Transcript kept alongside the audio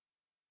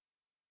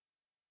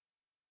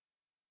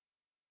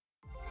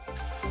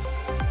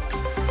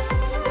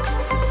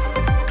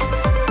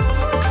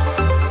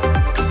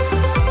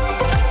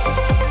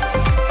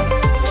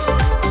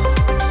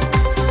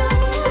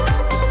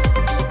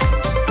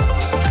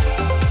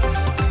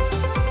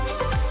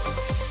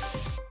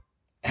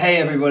Hey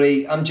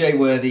everybody, I'm Jay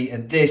Worthy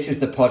and this is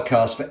the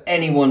podcast for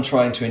anyone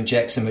trying to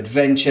inject some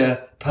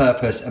adventure,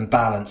 purpose and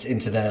balance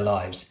into their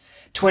lives.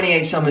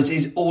 28 Summers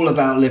is all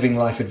about living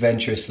life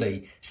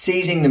adventurously,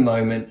 seizing the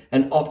moment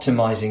and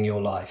optimizing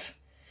your life.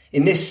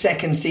 In this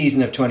second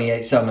season of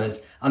 28 Summers,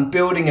 I'm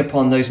building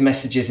upon those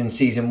messages in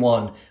season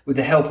 1 with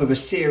the help of a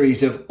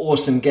series of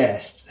awesome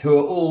guests who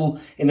are all,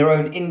 in their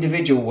own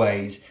individual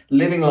ways,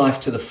 living life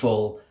to the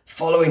full,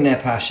 following their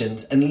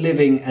passions and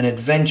living an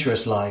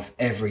adventurous life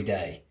every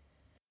day.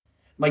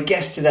 My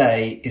guest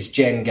today is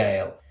Jen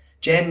Gale.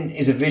 Jen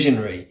is a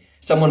visionary,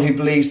 someone who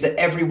believes that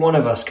every one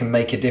of us can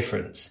make a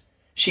difference.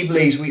 She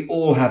believes we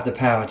all have the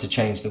power to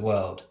change the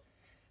world.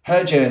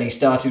 Her journey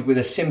started with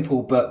a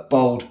simple but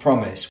bold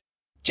promise.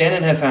 Jen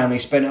and her family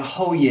spent a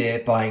whole year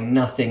buying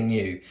nothing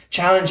new,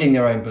 challenging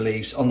their own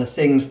beliefs on the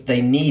things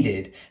they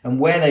needed and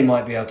where they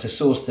might be able to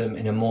source them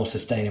in a more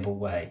sustainable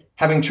way.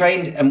 Having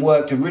trained and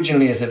worked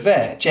originally as a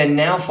vet, Jen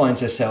now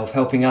finds herself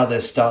helping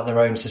others start their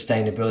own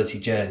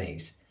sustainability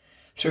journeys.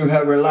 Through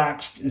her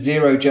relaxed,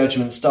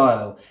 zero-judgment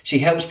style, she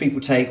helps people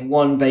take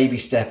one baby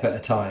step at a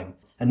time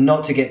and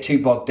not to get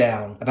too bogged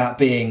down about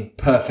being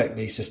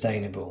perfectly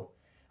sustainable.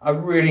 I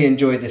really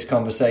enjoyed this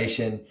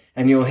conversation,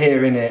 and you'll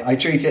hear in it, I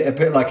treat it a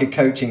bit like a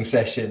coaching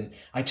session.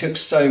 I took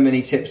so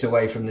many tips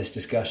away from this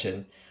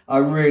discussion. I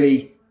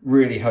really,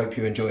 really hope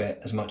you enjoy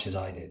it as much as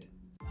I did.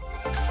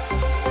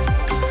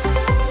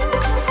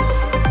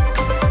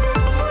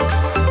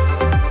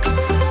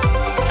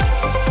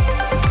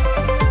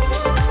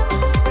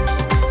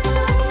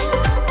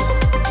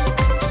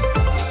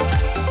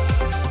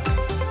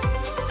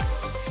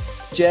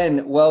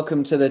 Jen,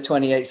 welcome to the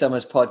 28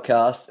 Summers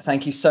podcast.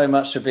 Thank you so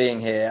much for being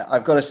here.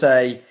 I've got to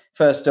say,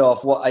 first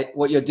off,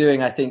 what you're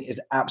doing, I think, is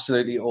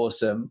absolutely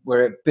awesome.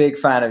 We're a big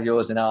fan of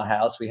yours in our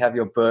house. We have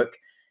your book,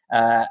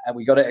 and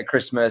we got it at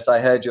Christmas. I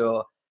heard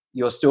your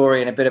story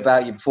and a bit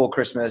about you before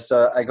Christmas,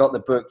 so I got the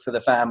book for the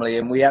family,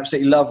 and we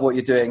absolutely love what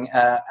you're doing.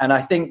 And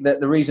I think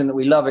that the reason that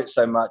we love it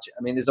so much,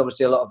 I mean, there's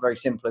obviously a lot of very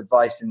simple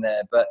advice in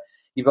there, but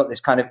you've got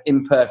this kind of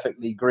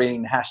imperfectly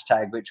green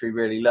hashtag, which we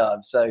really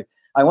love. So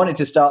I wanted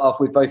to start off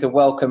with both a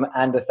welcome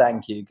and a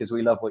thank you because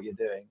we love what you're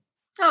doing.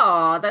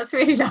 Oh, that's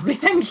really lovely.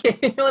 Thank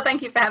you. Well,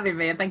 thank you for having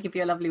me and thank you for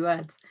your lovely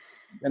words.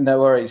 No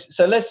worries.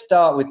 So let's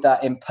start with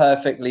that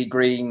imperfectly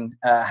green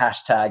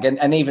hashtag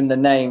and even the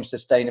name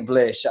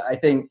Sustainabilish. I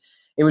think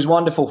it was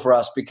wonderful for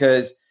us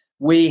because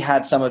we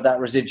had some of that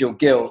residual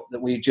guilt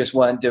that we just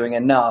weren't doing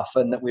enough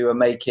and that we were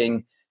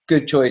making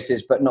good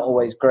choices, but not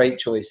always great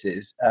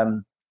choices.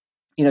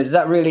 Is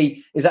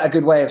that a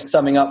good way of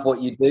summing up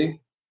what you do?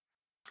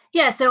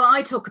 Yeah, so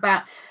I talk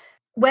about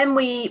when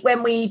we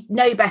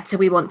know better,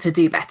 we want to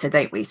do better,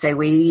 don't we? So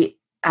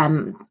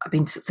I've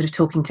been sort of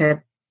talking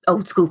to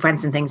old school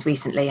friends and things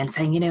recently and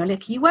saying,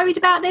 look, are you worried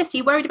about this? Are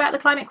you worried about the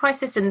climate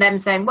crisis? And them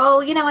saying,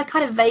 well, I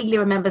kind of vaguely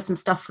remember some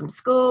stuff from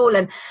school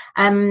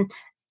and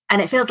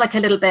it feels like a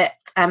little bit,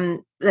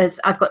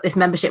 I've got this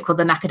membership called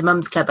the Knackered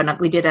Mums Club, and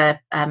we did a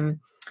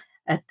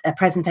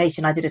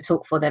presentation. I did a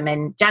talk for them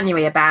in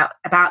January about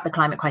the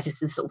climate crisis,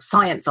 the sort of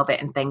science of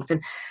it and things.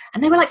 And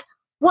they were like,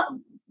 what?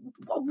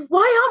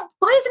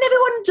 Why isn't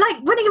everyone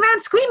like running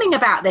around screaming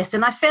about this?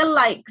 And I feel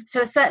like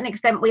to a certain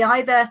extent we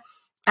either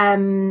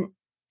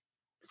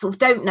sort of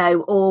don't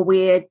know or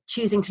we're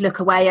choosing to look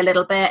away a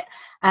little bit.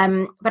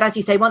 But as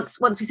you say, once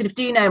we sort of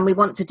do know and we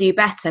want to do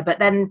better, but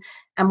then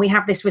and we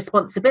have this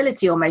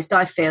responsibility almost,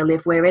 I feel,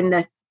 if we're in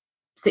the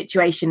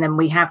situation and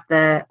we have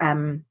the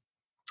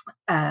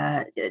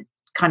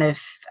kind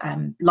of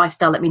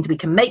lifestyle that means we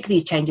can make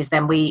these changes,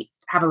 then we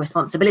have a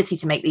responsibility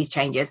to make these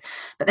changes.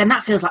 But then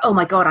that feels like, oh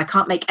my God, I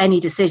can't make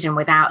any decision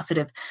without sort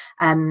of,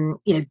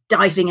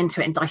 diving into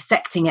it and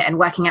dissecting it and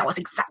working out what's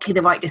exactly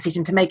the right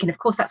decision to make. And of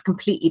course, that's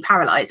completely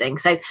paralyzing.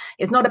 So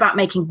it's not about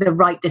making the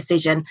right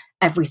decision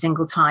every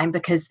single time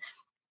because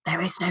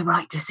there is no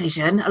right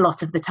decision a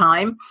lot of the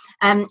time.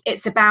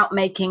 It's about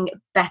making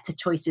better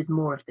choices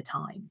more of the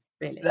time.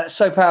 Really. That's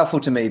so powerful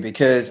to me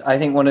because I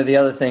think one of the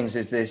other things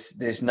is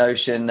this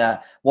notion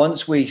that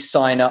once we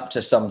sign up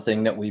to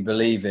something that we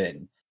believe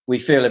in, we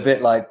feel a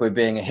bit like we're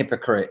being a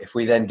hypocrite if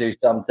we then do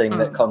something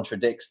that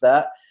contradicts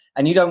that.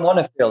 And you don't want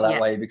to feel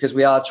that way because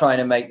we are trying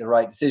to make the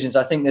right decisions.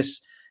 I think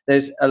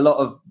there's a lot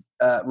of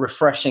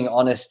refreshing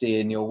honesty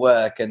in your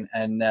work. And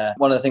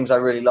one of the things I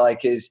really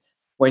like is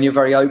when you're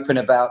very open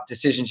about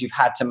decisions you've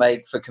had to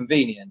make for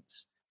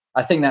convenience.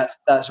 I think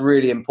that's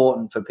really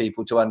important for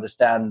people to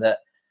understand that.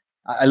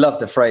 I love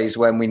the phrase,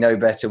 when we know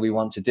better, we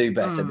want to do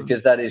better,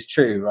 because that is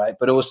true, right?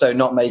 But also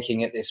not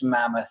making it this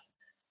mammoth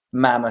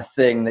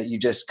thing that you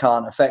just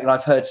can't affect. And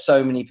I've heard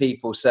so many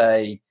people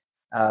say,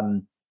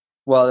 well,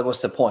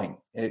 what's the point?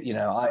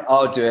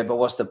 I'll do it, but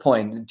what's the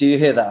point? Do you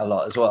hear that a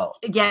lot as well?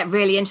 Yeah,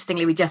 really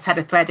interestingly, we just had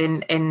a thread in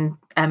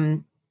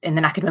the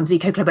Knackered Mums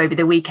Eco Club over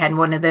the weekend.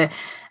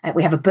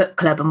 We have a book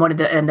club,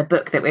 and the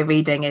book that we're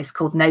reading is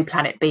called No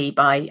Planet B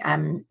by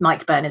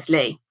Mike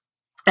Berners-Lee.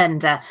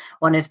 And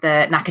one of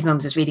the Knackered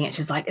Mums was reading it.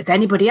 She was like, is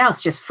anybody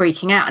else just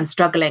freaking out and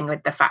struggling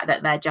with the fact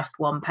that they're just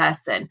one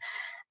person?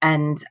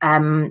 And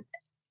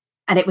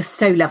it was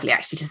so lovely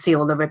actually to see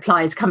all the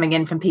replies coming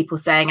in from people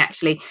saying,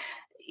 actually,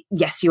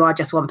 yes, you are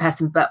just one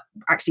person, but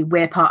actually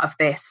we're part of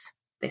this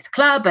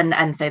club,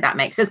 and so that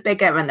makes us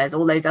bigger, and there's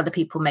all those other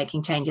people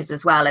making changes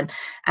as well.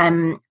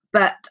 And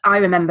but I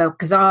remember,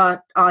 because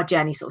our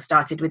journey sort of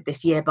started with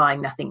this year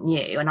buying nothing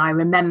new, and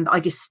I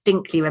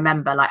distinctly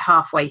remember like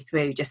halfway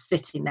through just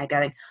sitting there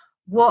going,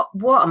 what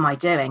am I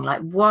doing?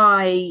 Like,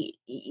 why,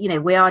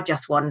 we are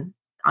just one,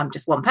 I'm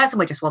just one person,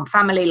 we're just one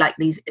family, like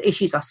these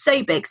issues are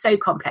so big, so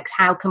complex,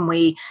 how can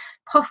we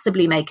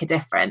possibly make a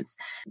difference?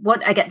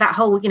 What I get that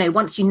whole,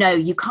 once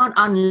you can't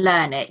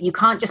unlearn it, you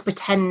can't just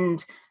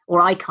pretend, or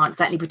I can't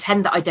certainly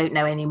pretend that I don't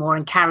know anymore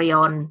and carry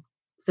on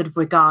sort of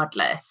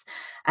regardless.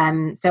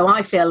 So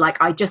I feel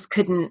like I just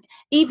couldn't,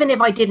 even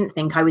if I didn't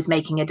think I was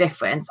making a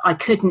difference, I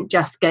couldn't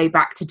just go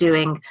back to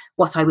doing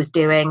what I was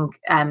doing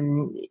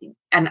and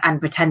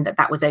pretend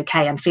that was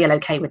okay and feel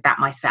okay with that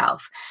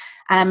myself.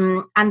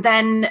 And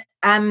then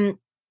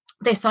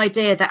this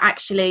idea that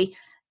actually,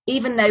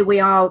 even though we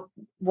are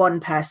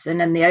one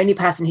person and the only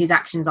person whose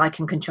actions I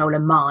can control are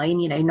mine,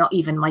 not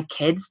even my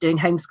kids doing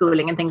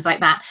homeschooling and things like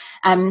that.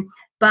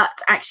 But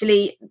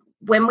actually,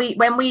 when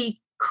we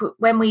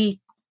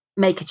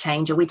make a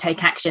change or we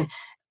take action,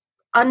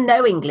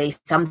 unknowingly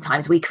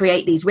sometimes we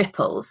create these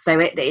ripples. So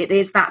it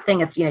is that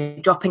thing of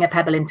dropping a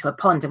pebble into a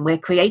pond, and we're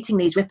creating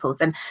these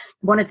ripples. And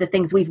one of the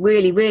things we've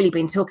really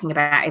been talking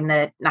about in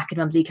the Knackered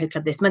Mums Eco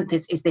Club this month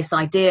is this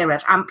idea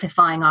of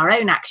amplifying our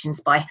own actions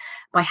by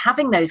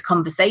having those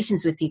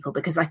conversations with people,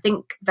 because I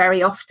think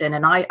very often,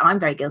 and I'm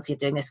very guilty of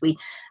doing this,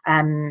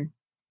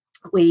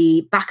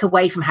 we back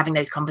away from having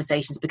those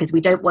conversations because we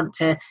don't want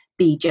to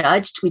be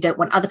judged. We don't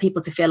want other people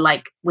to feel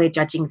like we're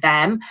judging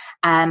them.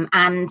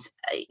 And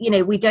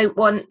we don't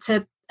want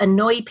to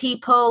annoy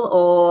people,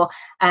 or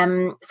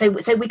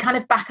so we kind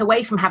of back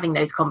away from having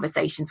those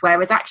conversations,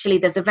 whereas actually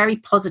there's a very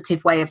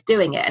positive way of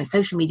doing it. And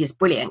social media is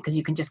brilliant because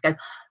you can just go,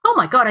 oh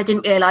my God, I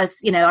didn't realize,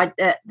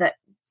 that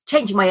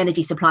changing my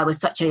energy supply was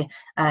such a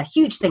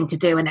huge thing to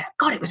do, and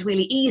God, it was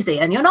really easy.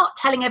 And you're not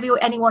telling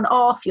anyone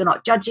off, you're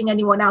not judging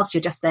anyone else,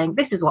 you're just saying,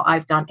 this is what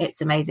I've done,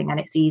 it's amazing and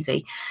it's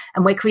easy.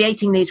 And we're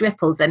creating these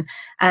ripples. And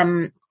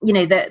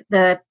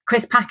the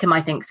Chris Packham,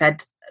 I think,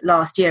 said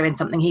last year in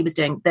something he was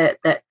doing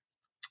that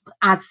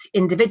as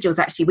individuals,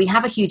 actually, we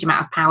have a huge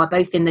amount of power,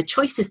 both in the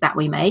choices that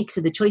we make, so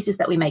the choices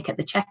that we make at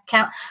the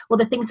checkout, or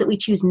the things that we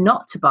choose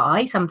not to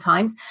buy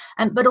sometimes,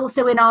 but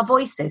also in our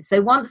voices. So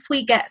once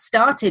we get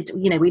started,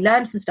 we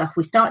learn some stuff,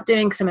 we start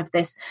doing some of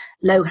this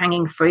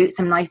low-hanging fruit,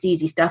 some nice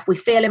easy stuff, we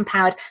feel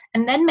empowered,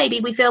 and then maybe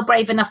we feel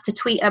brave enough to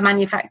tweet a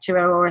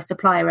manufacturer or a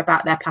supplier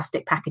about their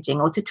plastic packaging,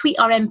 or to tweet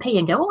our MP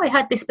and go, oh, I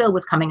heard this bill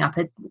was coming up,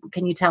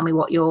 can you tell me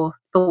what your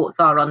thoughts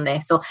are on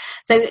this? Or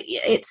so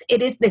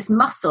it is this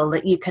muscle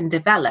that you can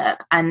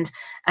develop, and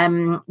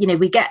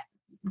we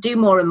do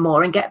more and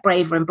more and get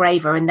braver and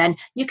braver, and then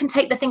you can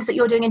take the things that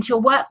you're doing into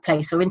your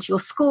workplace or into your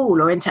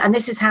school and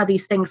this is how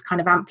these things kind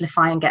of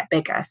amplify and get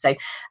bigger. So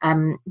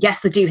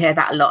yes, I do hear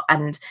that a lot,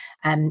 and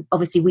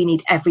obviously we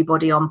need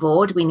everybody on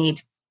board.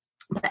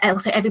 But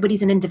also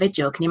everybody's an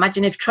individual. Can you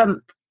imagine if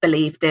Trump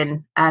believed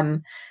in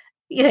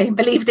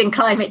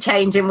climate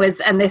change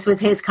and this was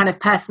his kind of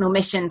personal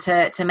mission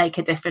to make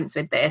a difference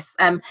with this?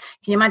 Can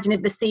you imagine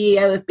if the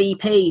CEO of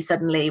BP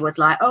suddenly was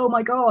like, oh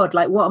my God,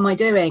 like, what am I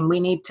doing? We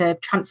need to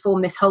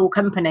transform this whole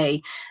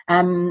company.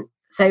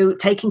 So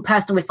taking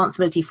personal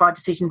responsibility for our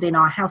decisions in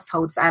our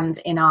households and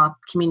in our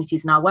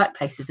communities and our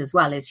workplaces as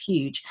well is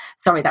huge.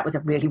 Sorry, that was a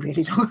really,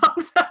 really long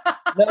answer.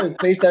 No,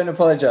 please don't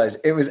apologize.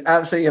 It was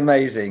absolutely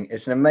amazing.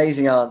 It's an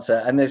amazing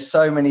answer. And there's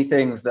so many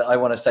things that I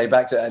want to say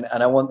back to it.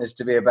 And I want this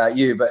to be about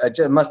you. But I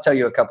just must tell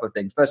you a couple of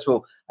things. First of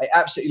all, I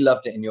absolutely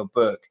loved it in your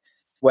book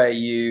where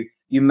you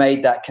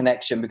made that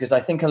connection, because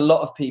I think a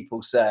lot of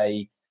people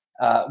say,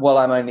 well,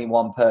 I'm only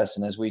one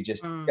person, as we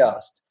just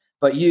discussed.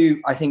 But you,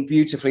 I think,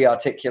 beautifully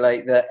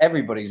articulate that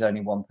everybody's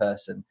only one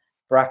person.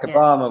 Barack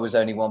Obama was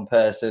only one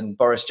person.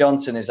 Boris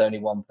Johnson is only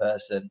one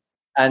person.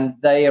 And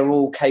they are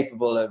all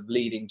capable of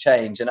leading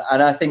change. And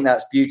I think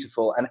that's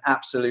beautiful and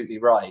absolutely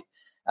right.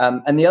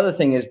 And the other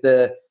thing is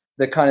the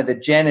kind of the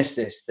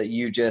genesis that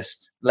you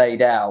just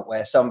laid out,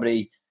 where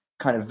somebody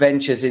kind of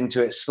ventures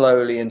into it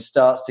slowly and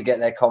starts to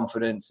get their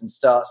confidence and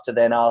starts to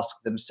then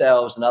ask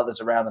themselves and others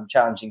around them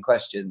challenging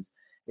questions,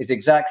 is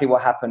exactly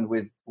what happened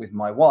with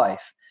my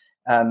wife.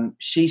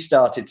 She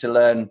started to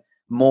learn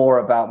more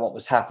about what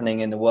was happening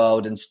in the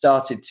world and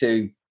started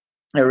to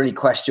really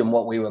question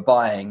what we were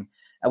buying.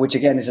 Which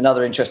again is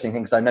another interesting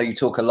thing, because I know you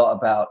talk a lot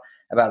about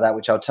that,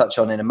 which I'll touch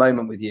on in a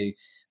moment with you.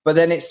 But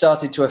then it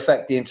started to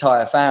affect the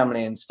entire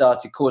family and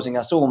started causing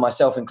us all,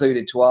 myself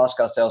included, to ask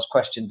ourselves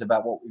questions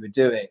about what we were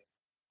doing.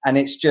 And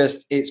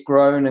it's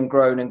grown and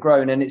grown and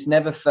grown, and it's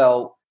never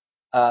felt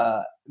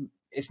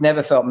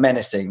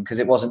menacing, because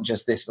it wasn't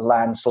just this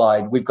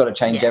landslide, we've got to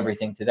change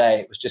everything today.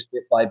 It was just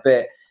bit by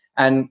bit.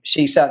 And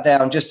she sat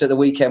down just at the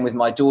weekend with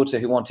my daughter,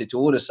 who wanted to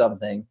order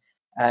something,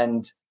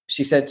 and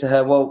she said to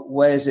her, well,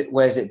 where's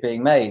it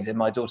being made? And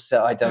my daughter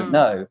said, I don't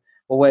know.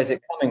 Well, where's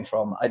it coming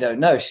from? I don't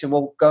know. She said,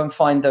 well, go and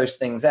find those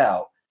things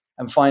out.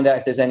 and find out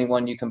if there's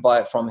anyone you can buy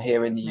it from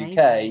here in the Amazing.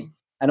 UK.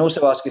 And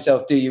also ask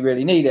yourself, do you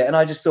really need it? And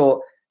I just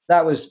thought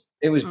it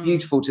was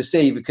beautiful to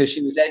see, because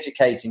she was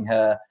educating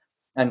her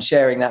and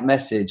sharing that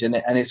message. And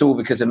it's all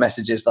because of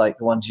messages like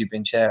the ones you've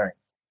been sharing.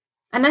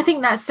 And I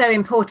think that's so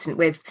important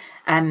with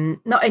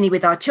not only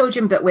with our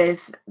children, but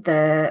with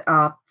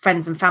our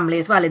friends and family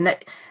as well. In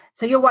that,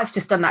 so your wife's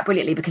just done that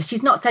brilliantly, because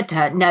she's not said to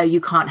her, no,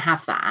 you can't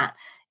have that.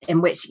 In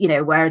which,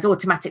 whereas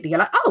automatically you're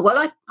like, oh, well,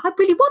 I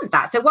really want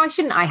that, so why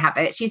shouldn't I have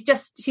it? She's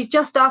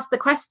just asked the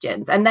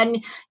questions, and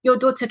then your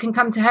daughter can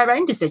come to her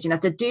own decision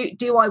as to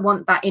do I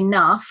want that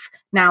enough?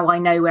 Now I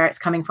know where it's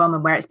coming from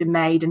and where it's been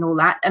made and all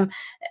that.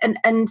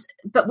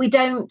 But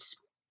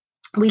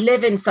we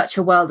live in such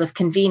a world of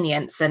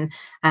convenience, and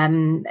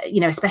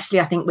especially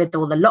I think with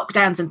all the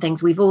lockdowns and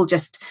things, we've all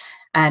just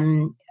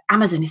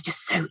Amazon is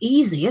just so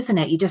easy, isn't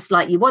it? You just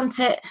you want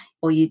it,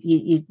 or you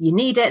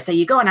need it, so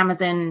you go on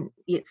Amazon,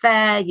 it's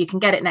there, you can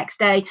get it next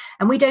day,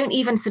 and we don't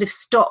even sort of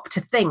stop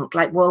to think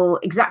well,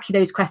 exactly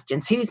those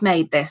questions: who's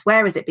made this?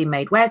 Where has it been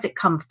made? Where's it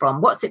come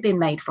from? What's it been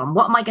made from?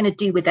 What am I going to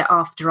do with it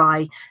after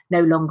I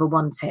no longer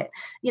want it?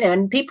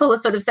 And people will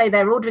sort of say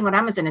they're ordering on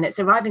Amazon and it's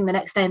arriving the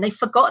next day, and they've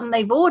forgotten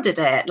they've ordered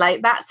it.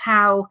 That's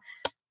how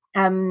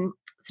sort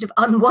of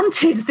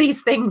unwanted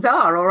these things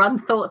are, or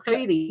unthought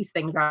through these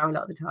things are a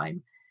lot of the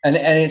time. And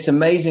it's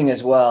amazing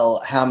as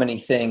well how many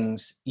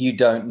things you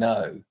don't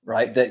know,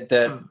 right? That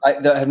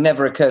have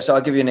never occurred. So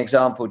I'll give you an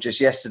example.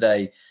 Just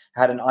yesterday, I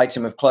had an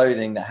item of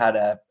clothing that had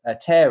a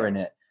tear in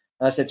it,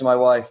 and I said to my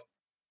wife,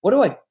 "What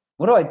do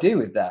I do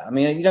with that? I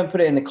mean, you don't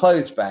put it in the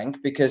clothes bank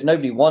because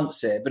nobody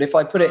wants it. But if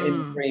I put it in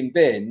the green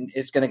bin,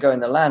 it's going to go in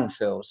the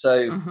landfill."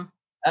 So. Mm-hmm.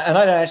 And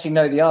I don't actually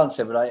know the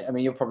answer, but I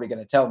mean, you're probably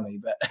going to tell me.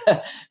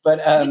 But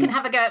you can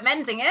have a go at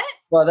mending it.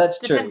 Well, that's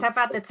true. Depends how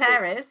bad the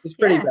tear is. It's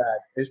pretty bad.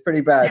 It's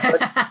pretty bad.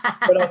 But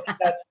I think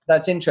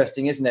that's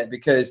interesting, isn't it?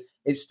 Because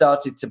it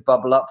started to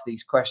bubble up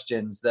these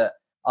questions that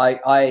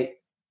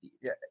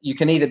you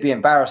can either be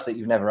embarrassed that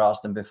you've never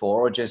asked them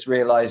before, or just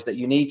realize that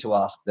you need to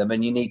ask them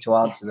and you need to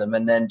answer them,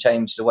 and then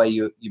change the way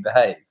you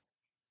behave.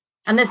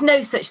 And there's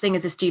no such thing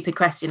as a stupid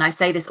question. I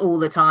say this all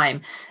the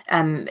time.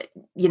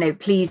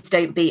 Please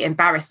don't be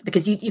embarrassed,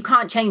 because you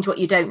can't change what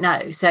you don't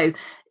know. So,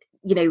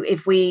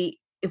 if we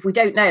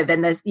don't know,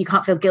 then you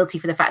can't feel guilty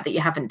for the fact that you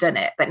haven't done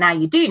it. But now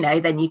you do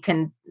know, then you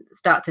can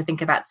start to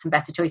think about some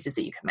better choices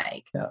that you can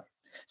make. Yeah.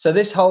 So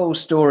this whole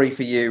story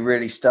for you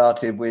really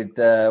started with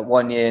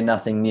 1 year,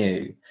 nothing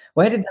new.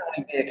 Where did that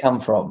idea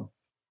come from?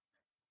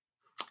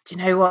 Do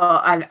you know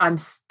what?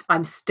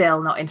 I'm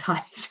still not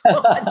entirely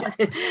sure.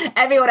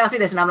 Everyone else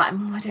did this, and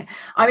I'm like,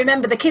 I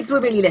remember the kids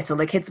were really little.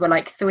 The kids were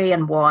like 3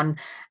 and 1.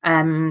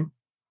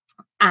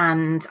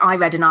 And I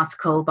read an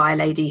article by a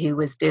lady who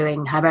was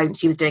doing her own,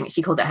 she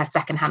called it her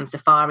secondhand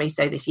safari.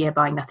 So this year,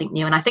 buying nothing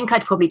new. And I think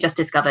I'd probably just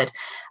discovered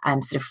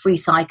sort of Free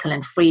Cycle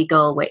and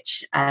Freegal,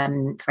 which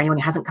for anyone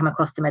who hasn't come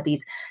across them, are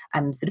these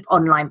sort of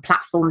online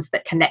platforms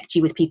that connect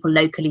you with people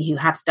locally who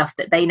have stuff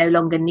that they no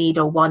longer need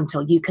or want,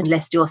 or you can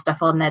list your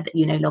stuff on there that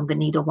you no longer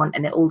need or want,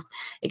 and it all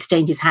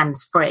exchanges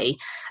hands free.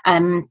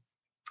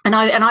 And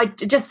I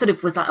just sort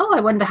of was like, oh, I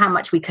wonder how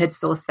much we could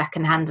source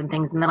secondhand and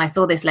things. And then I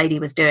saw this lady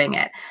was doing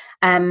it.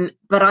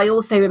 But I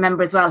also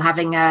remember as well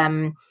having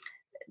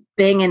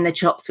being in the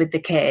shops with the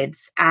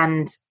kids,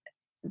 and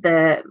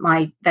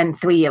my then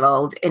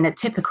 3-year-old, in a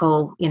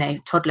typical,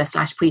 toddler /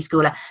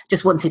 preschooler,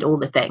 just wanted all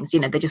the things.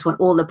 They just want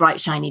all the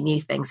bright, shiny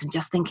new things, and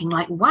just thinking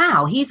like,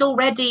 wow, he's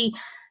already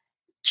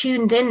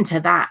tuned into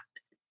that.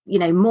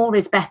 More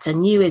is better,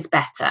 new is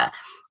better.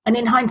 And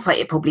in hindsight,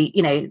 it probably,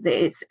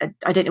 it's,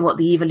 I don't know what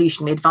the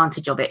evolutionary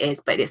advantage of it is,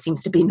 but it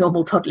seems to be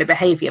normal toddler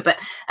behavior. But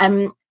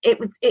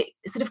it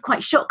sort of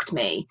quite shocked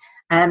me.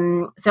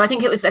 So I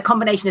think it was a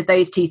combination of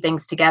those two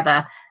things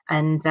together.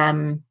 And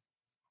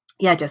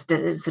just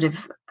sort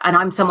of, and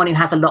I'm someone who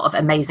has a lot of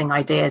amazing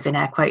ideas, in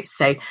air quotes.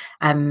 So,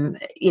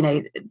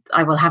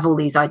 I will have all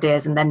these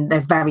ideas, and then there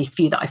are very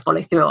few that I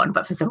follow through on.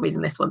 But for some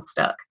reason, this one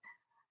stuck.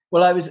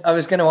 Well, I was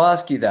going to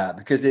ask you that,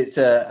 because it's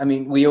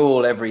we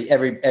all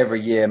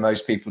every year,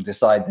 most people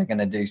decide they're going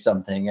to do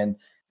something, and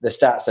the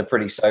stats are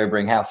pretty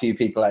sobering how few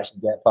people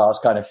actually get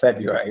past kind of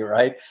February,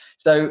 right?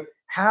 So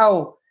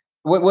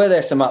were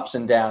there some ups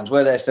and downs?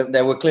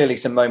 There were clearly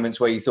some moments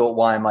where you thought,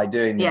 why am I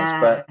doing this?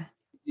 Yeah. But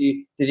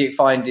did you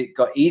find it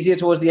got easier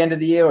towards the end of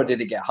the year, or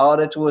did it get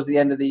harder towards the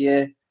end of the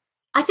year?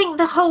 I think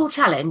the whole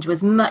challenge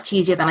was much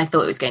easier than I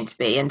thought it was going to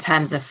be, in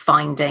terms of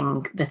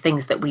finding the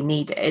things that we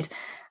needed.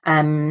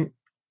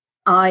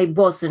 I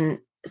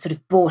wasn't sort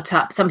of brought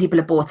up. Some people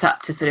are brought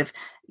up to sort of,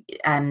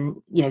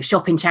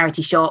 shop in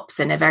charity shops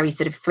and a very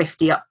sort of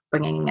thrifty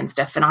upbringing and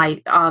stuff.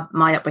 And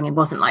my upbringing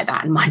wasn't like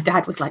that. And my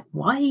dad was like,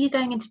 "Why are you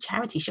going into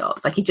charity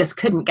shops?" Like, he just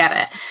couldn't get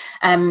it.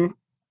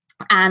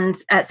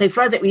 So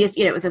for us,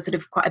 it was a sort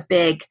of quite a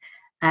big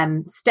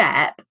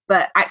step.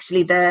 But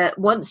actually,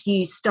 once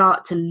you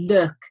start to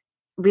look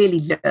really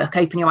look,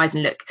 open your eyes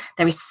and look,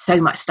 there is so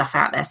much stuff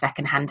out there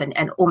secondhand,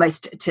 and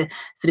almost to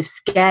sort of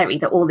scary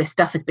that all this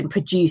stuff has been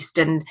produced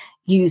and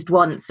used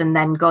once and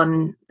then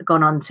gone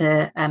on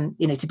to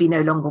to be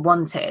no longer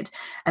wanted.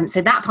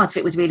 So that part of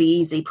it was really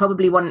easy.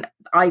 Probably one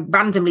I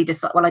randomly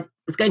decided, well, I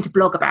was going to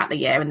blog about the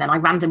year, and then I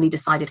randomly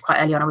decided quite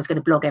early on I was going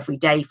to blog every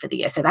day for the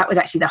year. So that was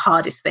actually the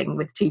hardest thing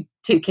with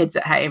two kids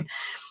at home.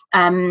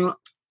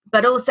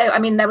 But also, I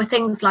mean, there were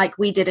things like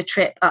we did a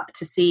trip up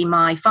to see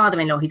my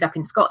father-in-law who's up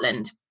in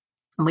Scotland,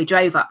 and we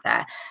drove up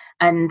there,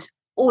 and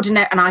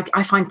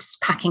I find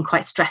packing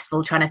quite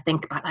stressful, trying to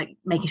think about like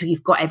making sure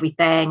you've got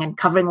everything and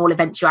covering all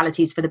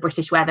eventualities for the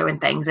British weather and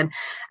things, and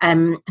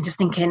just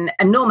thinking,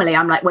 and normally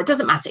I'm like, well, it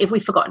doesn't matter if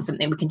we've forgotten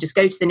something, we can just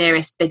go to the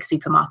nearest big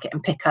supermarket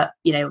and pick up,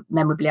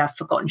 memorably I've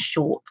forgotten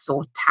shorts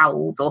or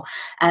towels or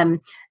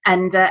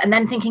and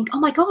then thinking, oh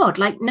my God,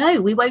 like,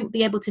 no, we won't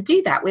be able to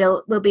do that.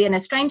 We'll be in a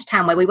strange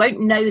town where we won't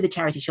know the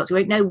charity shops. We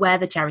won't know where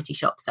the charity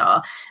shops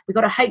are. We've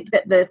got to hope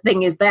that the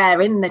thing is there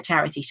in the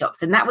charity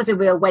shops. And that was a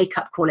real wake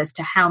up call as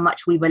to how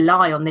much we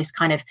rely on this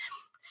kind of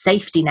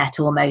safety net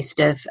almost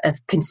of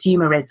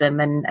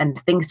consumerism and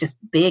things just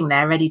being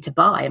there ready to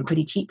buy, and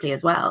pretty cheaply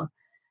as well.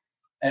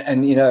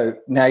 And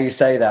now you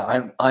say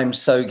that, I'm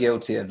so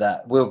guilty of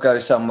that. We'll go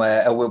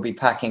somewhere or we'll be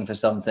packing for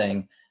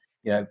something,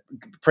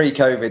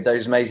 pre-COVID,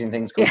 those amazing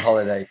things called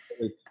holiday.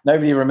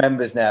 Nobody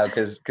remembers now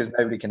because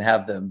nobody can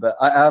have them. But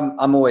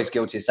I'm always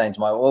guilty of saying to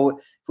my, well,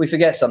 if we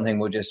forget something,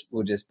 we'll just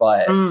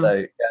buy it. So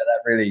yeah,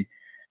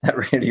 that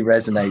really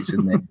resonates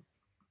with me.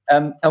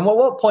 And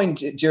what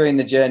point during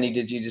the journey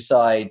did you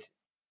decide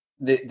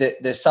that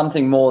there's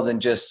something more than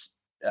just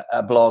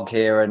a blog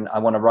here, and I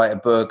want to write a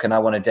book and I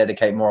want to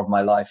dedicate more of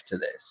my life to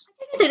this?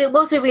 I think that it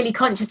was a really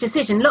conscious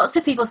decision. Lots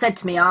of people said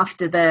to me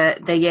after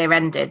the year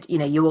ended,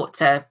 you ought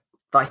to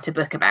write a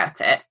book about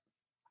it.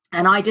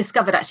 And I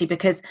discovered, actually,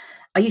 because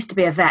I used to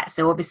be a vet,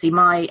 so obviously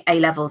my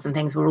A-levels and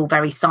things were all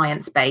very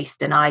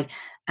science-based, and I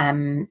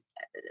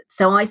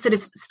sort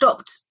of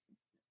stopped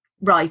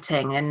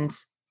writing and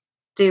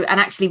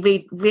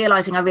actually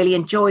realizing I really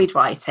enjoyed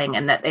writing,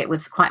 and that it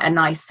was quite a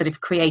nice sort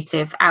of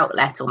creative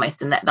outlet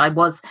almost, and that I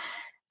was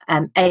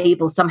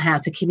able somehow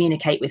to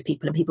communicate with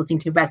people, and people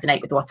seemed to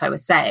resonate with what I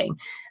was saying.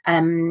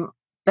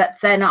 But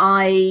then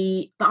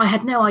I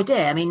had no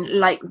idea. I mean,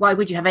 like, why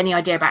would you have any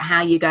idea about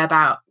how you go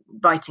about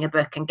writing a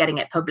book and getting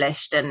it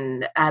published?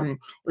 And it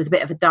was a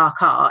bit of a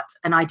dark art.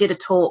 And I did a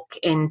talk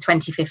in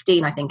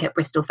 2015, I think, at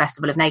Bristol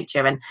Festival of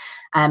Nature,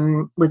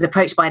 and was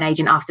approached by an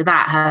agent after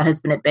that. Her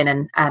husband had been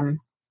and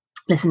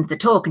listened to the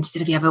talk, and she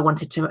said, have you ever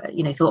wanted to,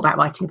 thought about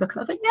writing a book? And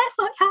I was like, yes,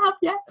 I have,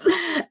 yes.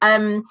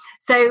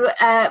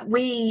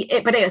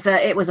 But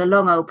it was a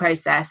long old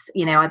process.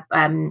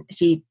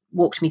 She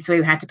walked me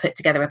through how to put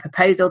together a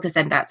proposal to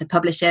send out to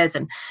publishers,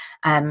 and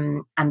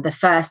the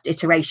first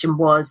iteration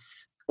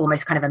was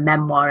almost kind of a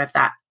memoir of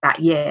that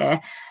year,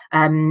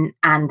 and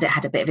it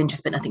had a bit of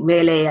interest but nothing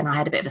really, and I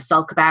had a bit of a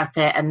sulk about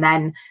it. And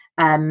then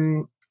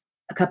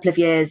a couple of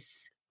years,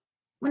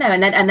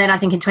 and then I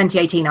think in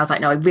 2018 I was like,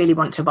 no, I really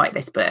want to write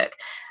this book.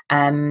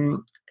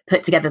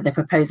 Put together the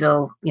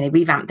proposal,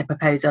 revamped the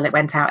proposal. It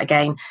went out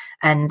again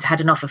and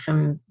had an offer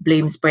from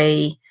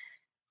Bloomsbury.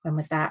 When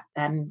was that?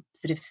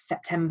 Sort of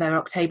September,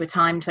 October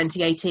time,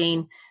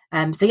 2018.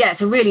 So yeah,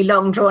 it's a really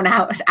long, drawn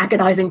out,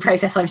 agonizing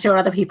process. I'm sure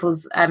other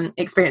people's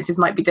experiences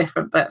might be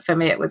different, but for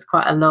me, it was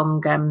quite a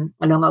long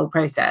old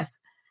process.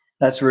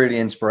 That's really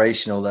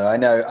inspirational, though. I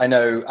know.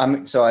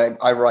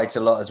 I write a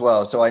lot as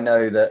well, so I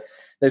know that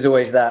there's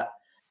always that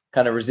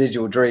kind of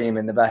residual dream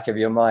in the back of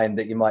your mind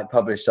that you might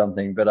publish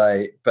something. But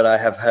I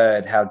have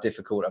heard how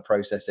difficult a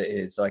process it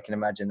is, so I can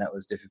imagine that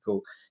was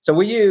difficult. So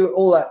were you,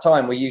 all that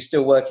time, were you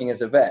still working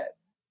as a vet?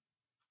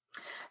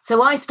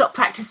 So I stopped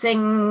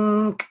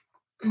practicing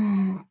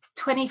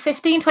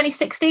 2015,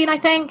 2016, I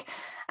think.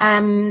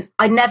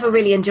 I never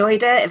really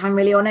enjoyed it, if I'm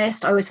really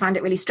honest. I always found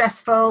it really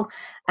stressful.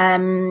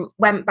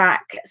 Went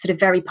back sort of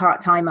very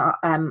part-time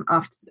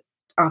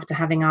after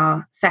having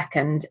our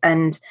second,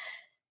 and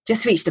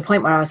just reached a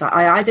point where I was like,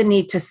 I either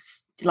need to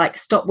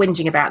stop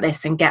whinging about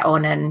this and get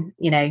on and,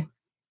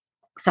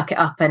 suck it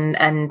up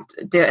and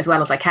do it as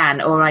well as I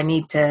can, or I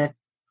need to,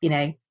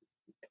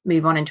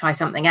 move on and try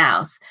something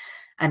else.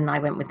 And I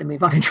went with the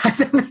move on and try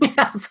something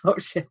else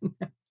option.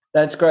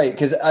 That's great,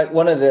 because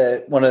one of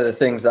the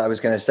things that I was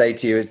going to say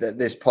to you is that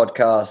this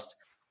podcast,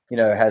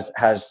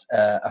 has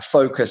a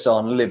focus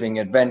on living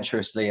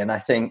adventurously, and I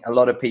think a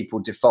lot of people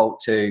default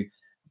to,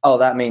 oh,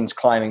 that means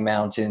climbing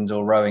mountains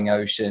or rowing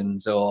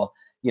oceans or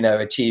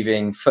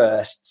achieving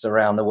firsts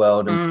around the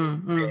world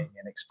and being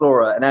an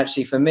explorer. And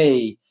actually, for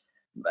me,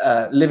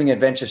 living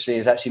adventurously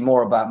is actually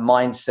more about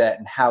mindset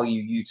and how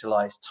you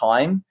utilize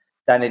time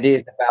than it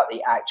is about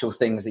the actual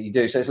things that you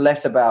do. So it's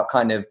less about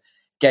kind of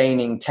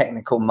gaining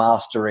technical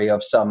mastery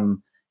of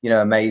some,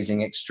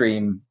 amazing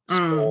extreme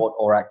sport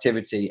or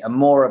activity, and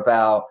more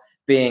about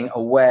being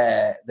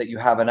aware that you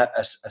have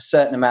a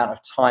certain amount of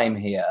time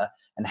here,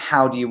 and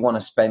how do you want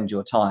to spend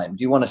your time?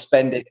 Do you want to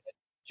spend it in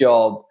a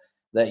job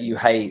that you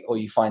hate or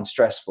you find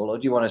stressful, or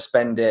do you want to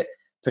spend it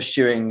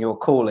pursuing your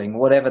calling,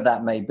 whatever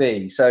that may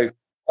be? So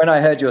when I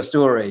heard your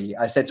story,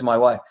 I said to my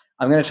wife,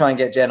 I'm going to try and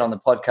get Jen on the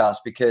podcast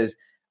because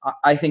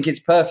I think it's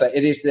perfect.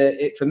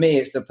 For me,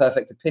 it's the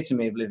perfect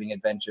epitome of living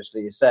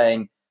adventurously, is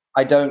saying,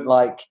 I don't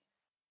like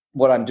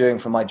what I'm doing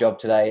for my job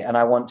today and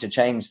I want to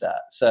change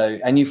that. So,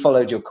 and you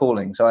followed your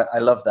calling. So I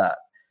love that.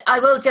 I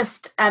will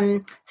just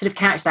sort of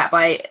couch that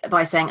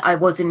by saying I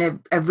was in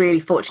a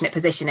really fortunate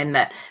position in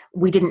that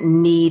we didn't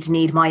need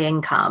my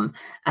income.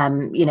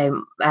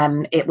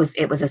 It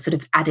was a sort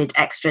of added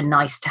extra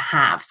nice to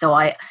have. So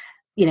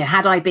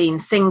had I been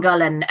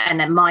single and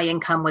my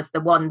income was the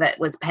one that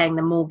was paying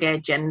the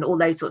mortgage and all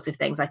those sorts of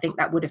things, I think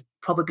that would have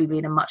probably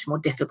been a much more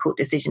difficult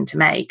decision to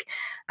make.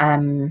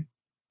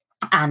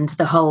 And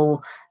the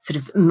whole sort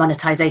of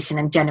monetization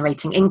and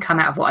generating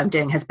income out of what I'm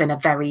doing has been a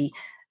very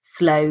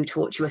slow,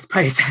 tortuous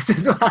process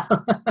as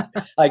well.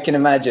 I can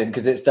imagine,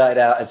 because it started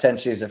out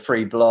essentially as a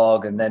free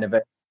blog and then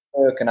eventually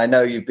work. And I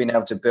know you've been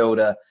able to build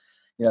a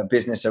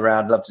business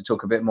around. I'd love to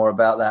talk a bit more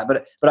about that.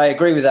 But I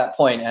agree with that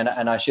point,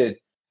 and I should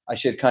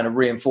kind of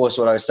reinforce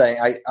what I was saying.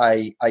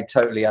 I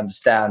totally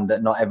understand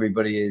that not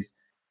everybody is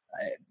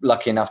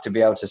lucky enough to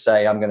be able to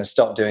say, I'm going to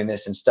stop doing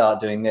this and start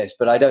doing this.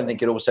 But I don't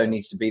think it also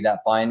needs to be that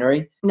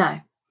binary. No,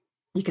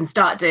 you can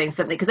start doing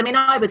something. Because I mean,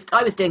 I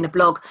was doing the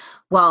blog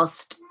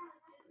whilst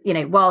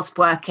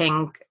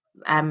working,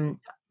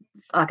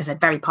 like I said,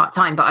 very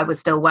part-time, but I was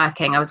still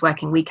working. I was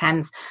working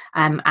weekends,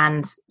 and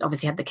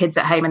obviously had the kids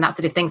at home and that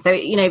sort of thing. So,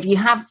 if you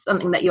have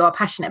something that you are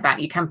passionate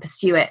about, you can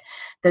pursue it.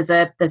 There's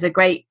a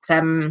great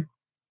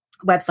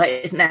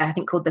website, isn't there, I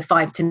think, called the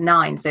 5 to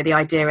 9. So the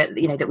idea,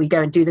 that we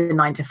go and do the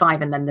 9 to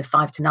 5, and then the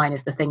 5 to 9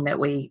 is the thing that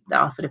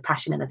our sort of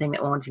passion and the thing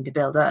that we're wanting to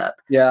build up.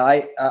 Yeah,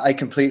 I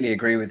completely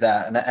agree with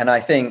that. And I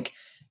think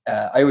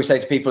I always say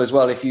to people as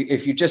well, if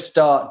you just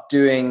start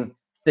doing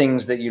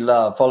things that you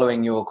love,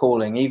 following your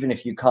calling, even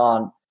if you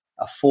can't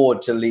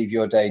afford to leave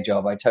your day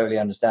job, I totally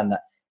understand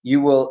that.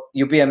 You'll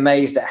be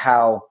amazed at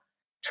how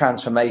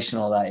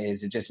transformational that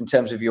is. It just in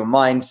terms of your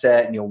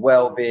mindset and your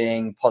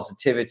well-being,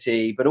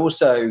 positivity, but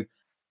also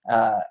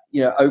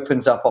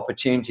opens up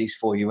opportunities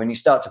for you. When you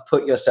start to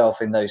put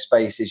yourself in those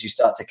spaces, you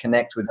start to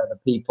connect with other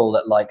people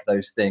that like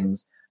those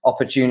things.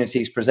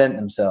 Opportunities present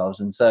themselves,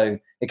 and so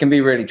it can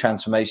be really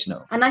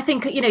transformational. And I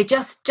think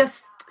just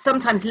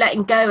sometimes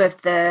letting go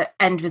of the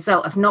end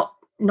result of not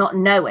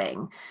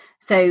knowing.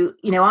 So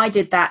I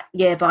did that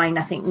year buying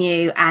nothing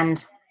new,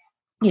 and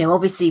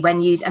obviously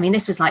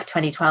this was like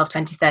 2012,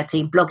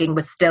 2013. Blogging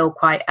was still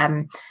quite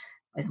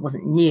it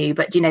wasn't new,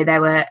 but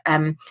there were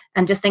and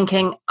just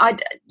thinking,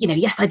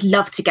 yes, I'd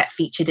love to get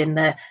featured in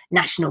the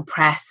national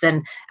press,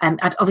 and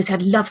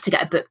I'd love to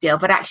get a book deal,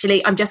 but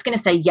actually I'm just going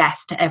to say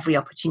yes to every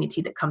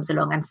opportunity that comes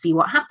along and see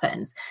what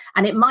happens.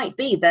 And it might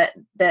be that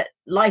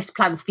life's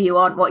plans for you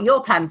aren't what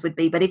your plans would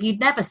be, but if you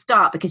never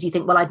start because you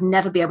think, well, I'd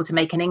never be able to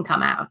make an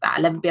income out of that,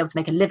 I'll never be able to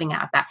make a living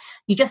out of that,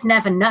 you just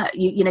never know.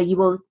 You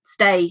will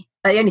stay.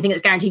 The only thing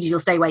that's guaranteed is you'll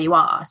stay where you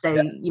are. So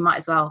yeah. You might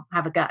as well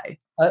have a go.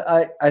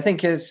 I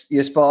think you're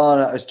spot on.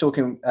 I was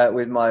talking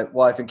with my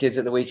wife and kids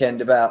at the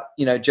weekend about,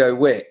 Joe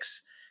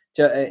Wicks.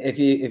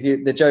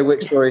 The Joe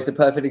Wicks story is the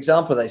perfect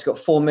example of that. He's got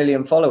 4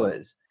 million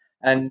followers.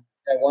 And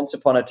once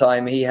upon a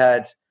time he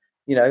had,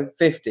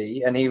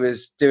 50, and he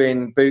was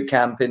doing boot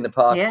camp in the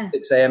park at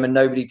 6 a.m. and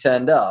nobody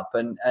turned up.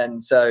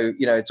 And so,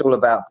 it's all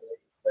about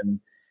belief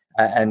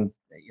and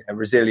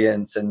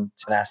resilience and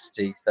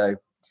tenacity. So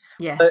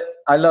yeah,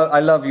 I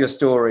love your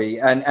story,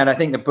 and I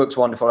think the book's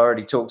wonderful. I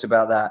already talked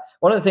about that.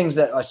 One of the things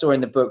that I saw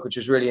in the book, which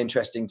was really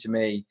interesting to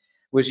me,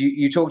 was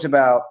you talked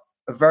about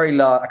a very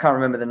large, I can't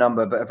remember the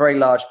number, but a very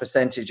large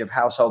percentage of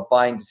household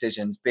buying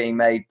decisions being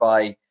made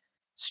by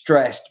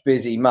stressed,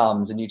 busy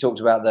mums, and you talked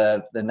about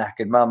the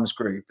knackered mums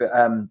group.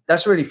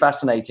 That's really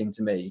fascinating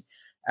to me.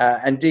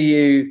 And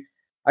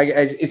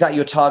is that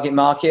your target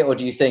market, or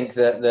do you think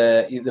that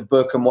the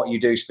book and what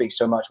you do speaks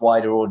to a much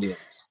wider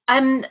audience?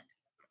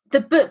 The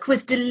book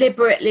was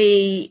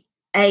deliberately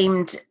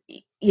aimed,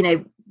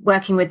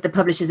 working with the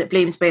publishers at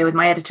Bloomsbury, with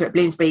my editor at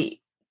Bloomsbury.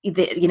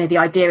 The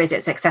idea is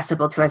it's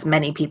accessible to as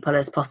many people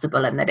as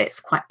possible, and that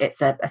it's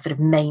a sort of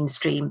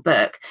mainstream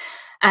book.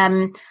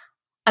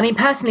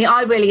 Personally,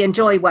 I really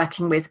enjoy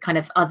working with kind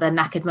of other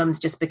knackered mums,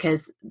 just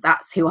because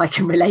that's who I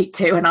can relate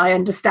to, and I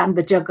understand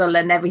the juggle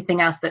and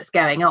everything else that's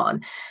going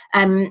on.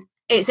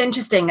 It's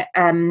interesting.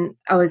 I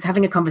was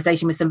having a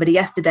conversation with somebody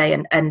yesterday,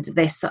 and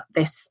this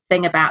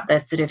thing about the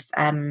sort of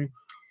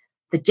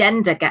the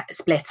gender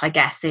split, I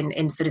guess,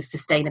 in sort of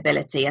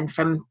sustainability. And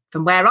from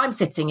where I'm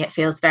sitting, it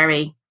feels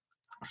very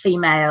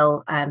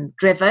female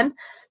driven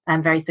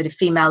and very sort of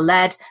female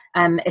led,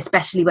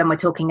 especially when we're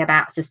talking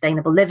about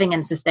sustainable living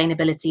and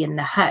sustainability in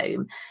the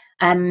home.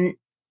 And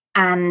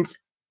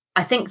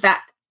I think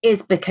that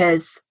is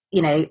because,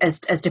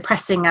 as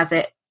depressing as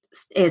it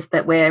is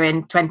that we're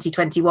in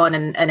 2021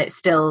 and it's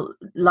still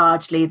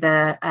largely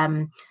the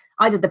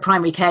either the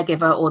primary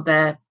caregiver or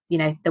the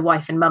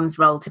wife and mum's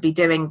role to be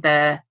doing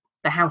the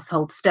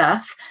household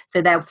stuff.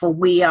 So therefore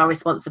we are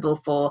responsible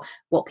for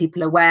what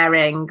people are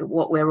wearing,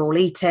 what we're all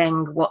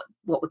eating, what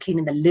we're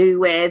cleaning the loo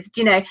with,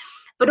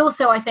 but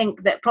also I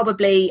think that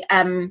probably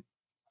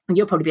and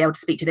you'll probably be able to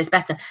speak to this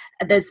better,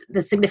 there's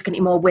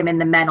significantly more women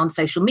than men on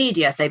social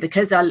media. So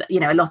because a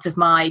lot of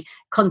my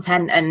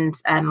content and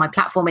my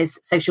platform is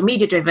social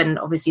media driven,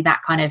 obviously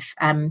that kind of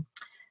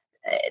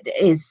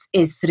is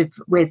sort of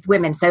with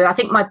women. So I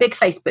think my big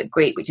Facebook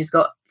group, which has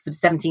got sort of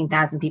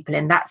 17,000 people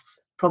in, that's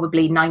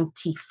probably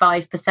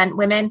 95%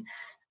 women.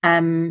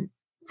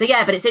 So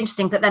yeah, but it's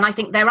interesting that then I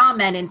think there are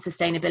men in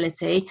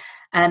sustainability,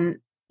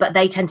 but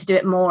they tend to do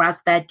it more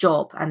as their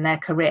job and their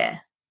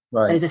career.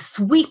 Right. Those are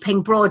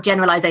sweeping, broad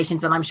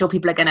generalizations, and I'm sure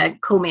people are going to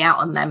call me out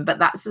on them, but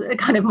that's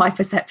kind of my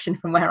perception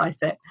from where I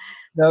sit.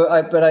 No,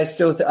 but I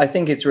still I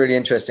think it's really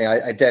interesting.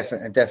 I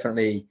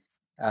definitely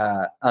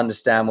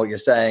understand what you're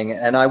saying,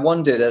 and I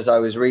wondered as I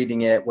was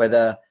reading it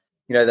whether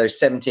those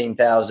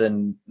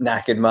 17,000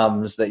 knackered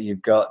mums that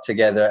you've got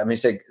together. I mean,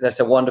 that's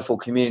a wonderful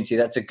community.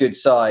 That's a good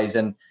size,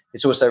 and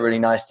it's also really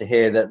nice to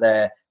hear that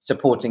they're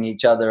supporting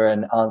each other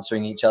and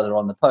answering each other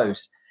on the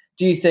posts.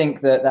 Do you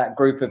think that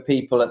group of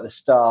people at the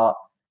start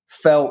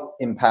felt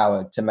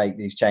empowered to make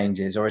these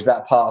changes, or is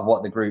that part of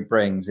what the group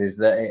brings, is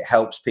that it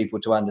helps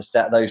people to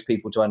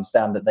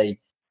understand that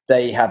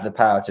they have the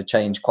power to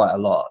change quite a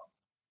lot?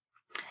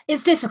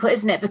 It's difficult,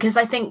 isn't it? Because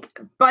I think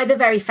by the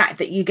very fact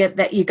that you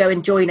go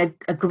and join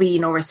a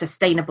green or a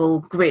sustainable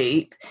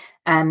group,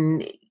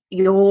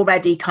 you're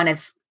already kind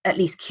of at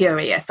least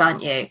curious,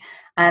 aren't you?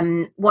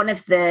 One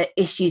of the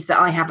issues that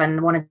I have,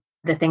 and one of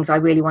the things I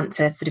really want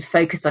to sort of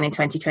focus on in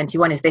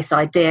 2021, is this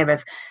idea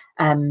of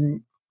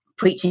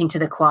preaching to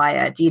the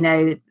choir. Do you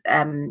know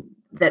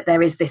that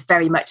there is this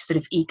very much sort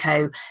of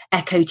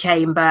echo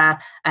chamber?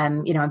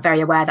 I'm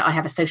very aware that I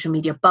have a social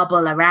media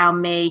bubble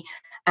around me,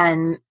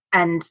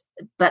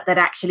 but that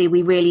actually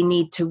we really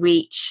need to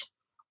reach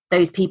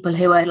those people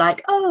who are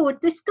like, oh,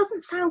 this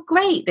doesn't sound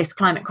great, this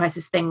climate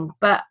crisis thing,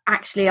 but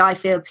actually I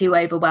feel too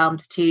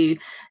overwhelmed, too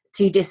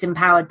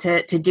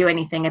disempowered to do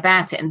anything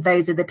about it. And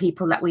those are the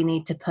people that we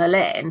need to pull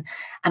in.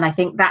 And I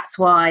think that's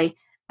why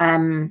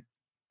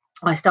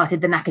I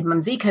started the Knackered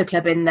Mums Eco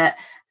Club, in that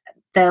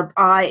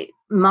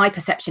my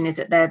perception is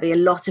that there'll be a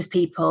lot of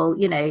people,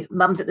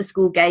 mums at the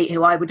school gate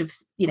who I would have,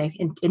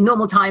 in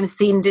normal times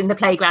seen in the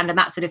playground and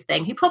that sort of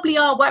thing, who probably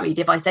are worried.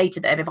 If I say to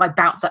them, if I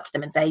bounce up to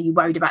them and say, are you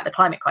worried about the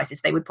climate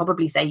crisis? They would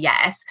probably say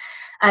yes,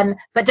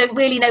 but don't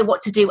really know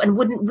what to do and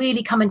wouldn't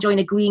really come and join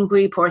a green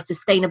group or a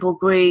sustainable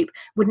group,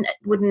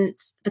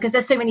 wouldn't, because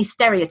there's so many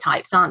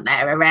stereotypes, aren't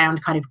there,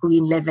 around kind of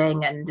green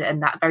living and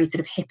that very sort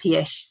of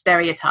hippie-ish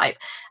stereotype,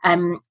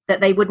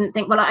 that they wouldn't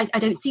think, well, I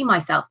don't see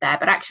myself there.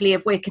 But actually,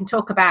 if we can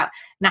talk about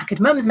knackered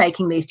mums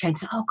making these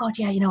changes, oh God,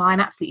 yeah, I'm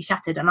absolutely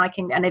shattered,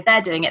 and if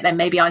they're doing it, then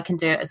maybe I can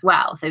do it as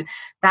well. So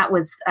that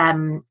was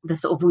the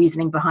sort of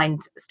reasoning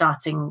behind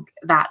starting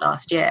that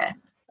last year.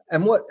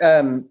 And what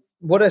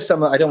are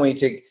some? I don't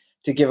want you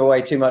to give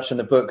away too much on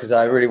the book, because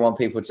I really want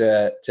people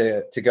to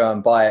go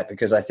and buy it,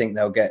 because I think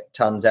they'll get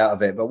tons out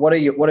of it. But what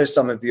are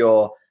some of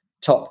your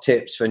top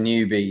tips for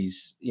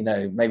newbies?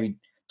 Maybe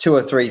 2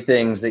 or 3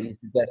 things that you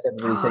suggest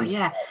everybody thinks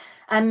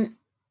about.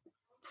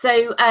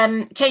 So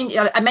change.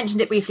 I mentioned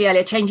it briefly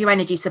earlier. Change your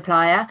energy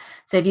supplier.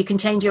 So if you can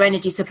change your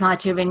energy supplier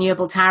to a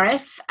renewable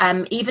tariff,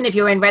 even if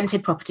you're in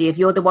rented property, if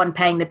you're the one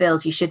paying the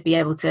bills, you should be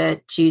able to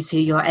choose who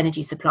your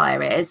energy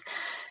supplier is.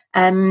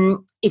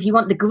 If you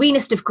want the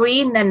greenest of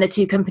green, then the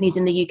 2 companies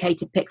in the UK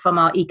to pick from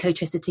are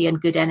Ecotricity and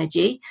Good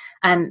Energy,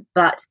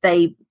 but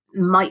they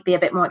might be a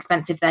bit more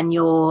expensive than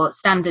your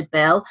standard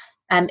bill.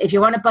 If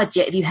you're on a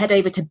budget, if you head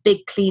over to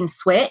Big Clean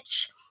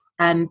Switch,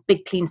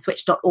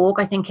 bigcleanswitch.org,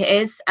 I think it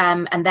is,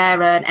 and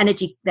they're an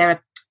energy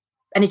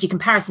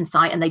comparison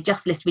site, and they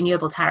just list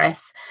renewable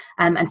tariffs.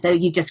 And so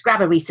you just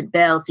grab a recent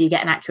bill, so you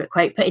get an accurate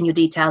quote, put in your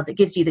details, it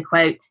gives you the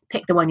quote,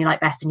 pick the one you like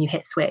best, and you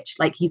hit switch.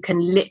 Like, you can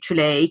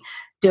literally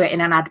do it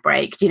in an ad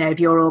break, if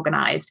you're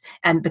organized.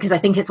 Because I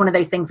think it's one of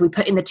those things we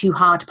put in the too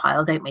hard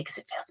pile, don't we? Because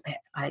it feels a bit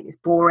like it's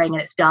boring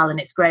and it's dull and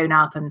it's grown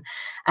up. And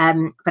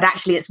but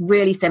actually it's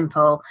really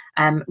simple,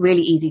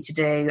 really easy to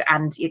do,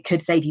 and it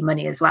could save you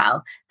money as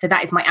well. So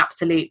that is my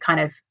absolute kind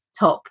of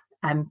top.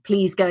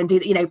 Please go and do,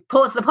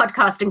 pause the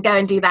podcast and go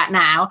and do that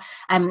now,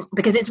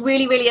 because it's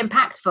really, really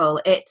impactful.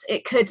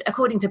 It could,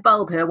 according to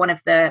Bulb, who are one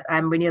of the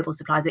renewable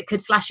suppliers, it could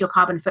slash your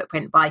carbon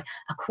footprint by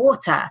a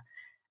quarter.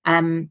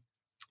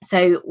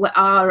 So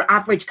our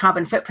average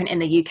carbon footprint in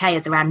the UK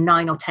is around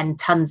 9 or 10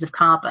 tons of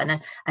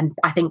carbon. And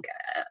I think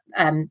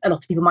a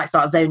lot of people might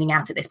start zoning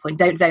out at this point.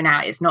 Don't zone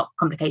out. It's not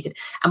complicated.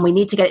 And we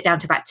need to get it down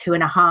to about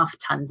 2.5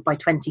 tons by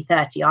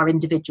 2030, our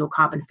individual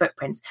carbon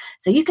footprints.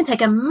 So you can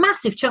take a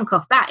massive chunk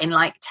off that in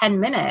like 10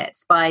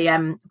 minutes by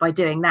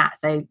doing that.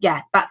 So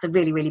yeah, that's a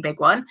really, really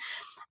big one.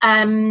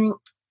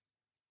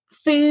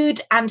 Food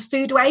and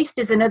food waste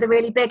is another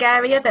really big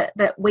area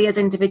that we as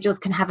individuals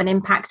can have an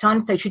impact on.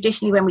 So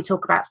traditionally, when we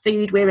talk about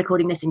food, we're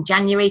recording this in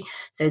January,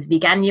 so it's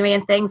Veganuary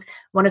and things.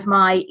 One of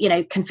my,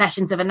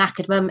 confessions of a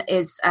knackered mum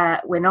is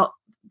we're not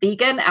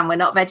vegan and we're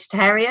not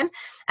vegetarian.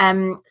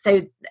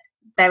 So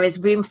there is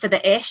room for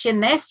the ish in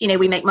this.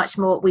 We make much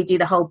more. We do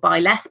the whole buy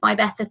less, buy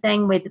better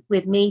thing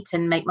with meat,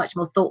 and make much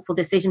more thoughtful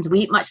decisions. We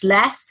eat much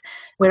less.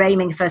 We're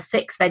aiming for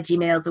 6 veggie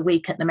meals a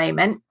week at the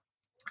moment.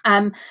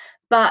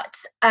 But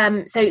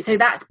that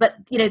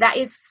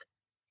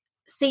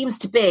seems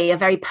to be a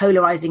very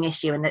polarizing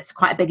issue, and it's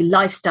quite a big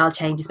lifestyle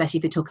change, especially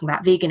if you're talking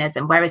about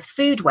veganism. Whereas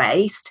food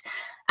waste,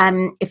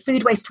 if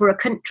food waste were a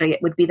country,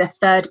 it would be the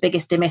third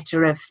biggest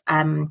emitter of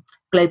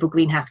global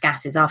greenhouse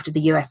gases after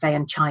the USA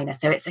and China.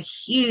 So it's a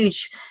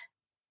huge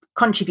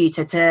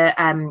contributor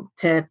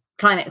to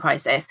climate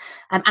crisis,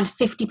 and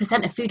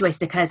 50% of food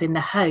waste occurs in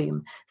the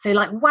home. So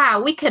like,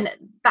 wow,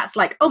 that's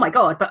like, oh my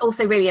God, but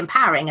also really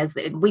empowering, as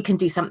we can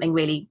do something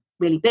really,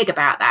 really big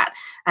about that.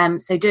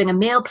 So doing a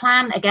meal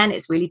plan, again,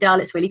 it's really dull,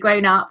 it's really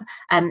grown up,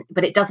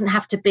 but it doesn't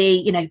have to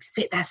be,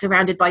 sit there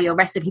surrounded by your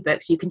recipe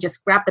books. You can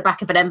just grab the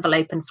back of an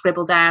envelope and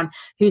scribble down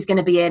who's going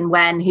to be in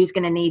when, who's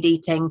going to need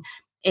eating.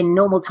 In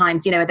normal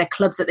times, are there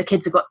clubs that the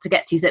kids have got to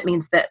get to, so that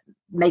means that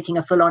making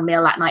a full-on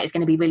meal that night is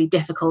going to be really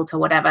difficult or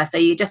whatever. So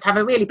you just have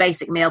a really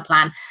basic meal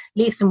plan,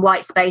 leave some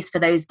white space for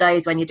those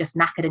days when you're just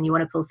knackered and you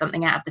want to pull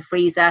something out of the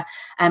freezer.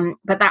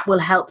 But that will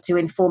help to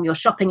inform your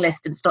shopping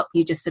list and stop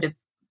you just sort of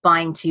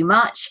buying too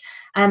much.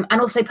 And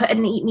also put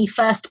an Eat Me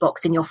First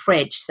box in your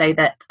fridge, so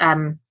that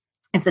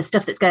if the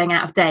stuff that's going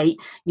out of date,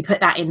 you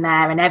put that in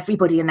there, and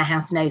everybody in the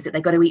house knows that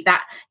they've got to eat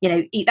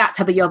that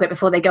tub of yogurt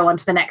before they go on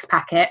to the next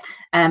packet,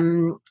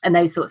 and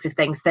those sorts of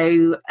things.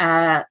 So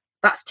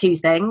that's two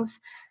things.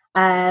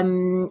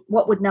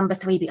 What would number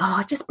 3 be?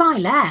 Just buy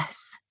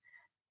less.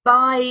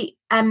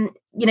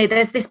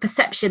 There's this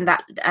perception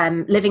that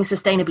living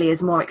sustainably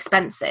is more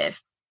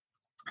expensive.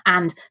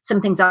 And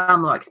some things are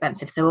more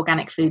expensive. So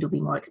organic food will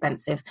be more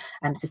expensive,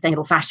 and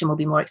sustainable fashion will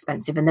be more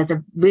expensive. And there's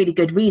a really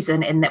good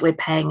reason in that we're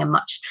paying a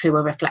much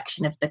truer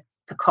reflection of the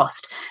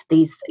cost.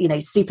 These,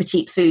 super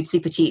cheap food,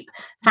 super cheap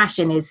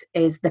fashion is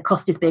the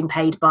cost is being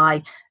paid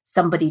by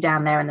somebody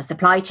down there in the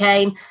supply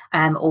chain,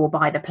 or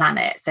by the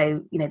planet.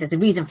 So, there's a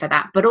reason for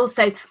that. But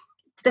also,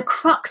 the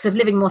crux of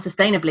living more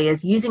sustainably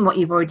is using what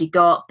you've already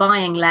got,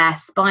 buying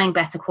less, buying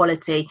better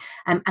quality,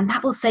 and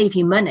that will save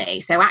you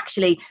money. So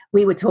actually,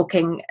 we were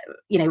talking,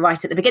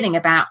 right at the beginning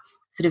about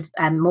sort of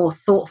more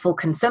thoughtful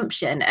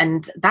consumption,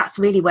 and that's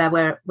really where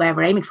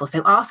we're aiming for.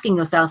 So asking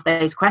yourself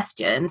those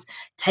questions,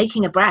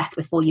 taking a breath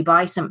before you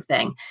buy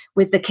something.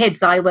 With the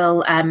kids, I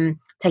will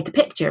take a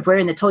picture. If we're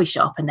in the toy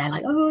shop and they're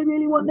like, "Oh, I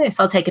really want this,"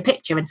 I'll take a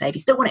picture and say, "If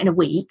you still want it in a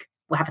week,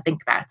 we'll have a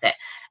think about it."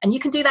 And you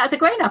can do that as a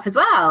grown-up as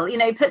well.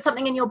 Put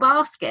something in your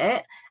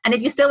basket, and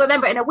if you still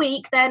remember it in a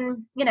week,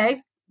 then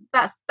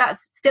that's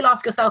still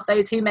ask yourself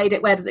those: who made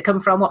it, where does it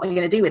come from, what are you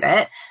going to do with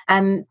it?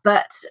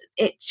 But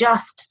it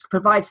just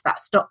provides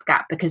that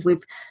stopgap, because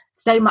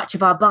so much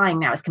of our buying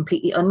now is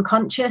completely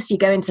unconscious. You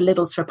go into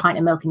Lidl's for a pint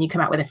of milk and you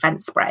come out with a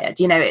fence sprayer.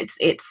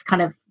 It's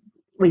kind of,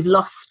 we've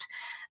lost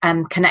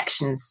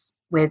connections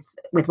with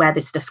where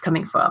this stuff's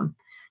coming from.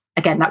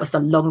 Again, that was the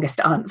longest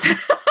answer.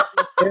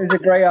 It was a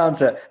great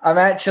answer. I'm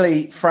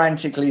actually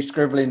frantically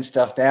scribbling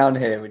stuff down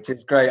here, which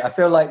is great. I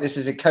feel like this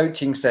is a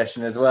coaching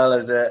session as well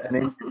as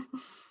an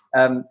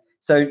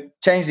so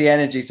change the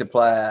energy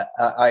supplier.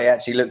 I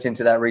actually looked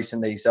into that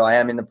recently, so I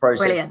am in the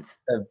process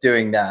of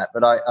doing that.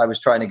 But I was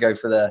trying to go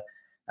for the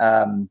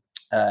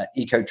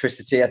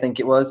Ecotricity, I think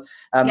it was.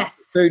 Yes.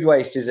 Food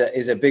waste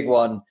is a big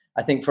one,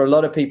 I think, for a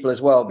lot of people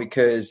as well,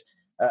 because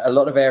a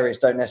lot of areas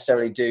don't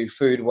necessarily do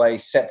food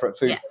waste, separate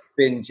food waste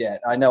bins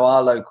yet. I know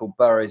our local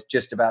borough is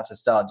just about to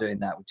start doing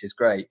that, which is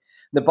great.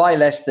 The buy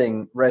less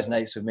thing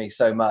resonates with me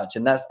so much.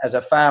 And that's, as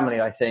a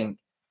family, I think,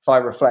 if I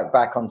reflect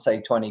back on, say,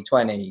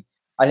 2020,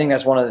 I think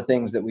that's one of the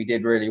things that we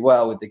did really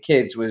well with the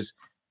kids was,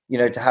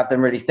 to have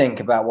them really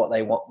think about what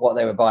they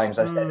were buying, as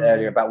I said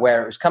earlier, about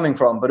where it was coming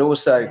from, but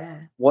also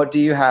what do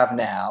you have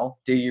now?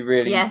 Do you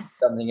really need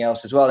something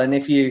else as well? And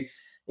if you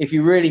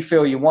really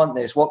feel you want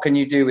this, what can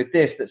you do with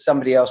this that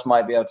somebody else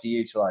might be able to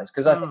utilize?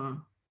 Because I think,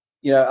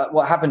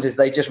 what happens is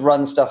they just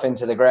run stuff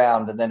into the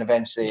ground and then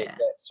eventually it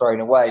gets thrown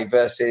away,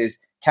 versus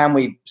can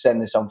we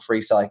send this on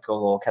Free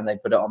Cycle, or can they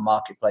put it on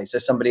Marketplace so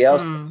somebody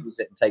else can use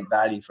it and take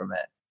value from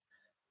it?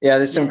 Yeah,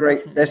 there's some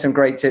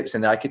great tips in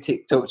there. I could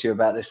talk to you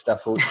about this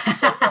stuff all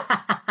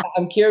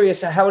I'm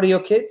curious, how old are your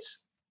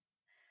kids?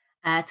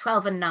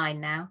 12 and 9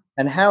 now.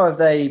 And how have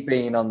they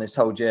been on this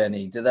whole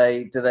journey?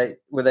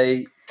 Were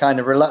they kind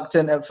of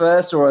reluctant at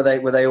first, or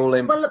were they all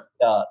in? Well,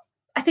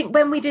 I think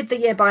when we did the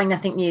year buying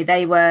nothing new,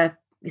 they were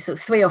sort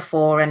of 3 or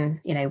 4 and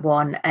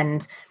 1,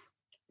 and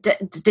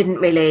didn't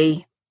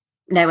really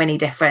know any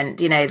different.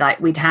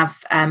 Like we'd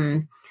have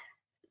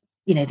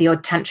the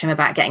odd tantrum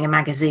about getting a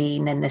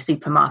magazine in the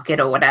supermarket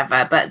or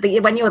whatever. But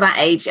when you're that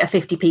age, a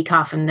 50p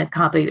car from the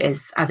car boot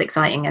is as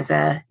exciting as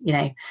a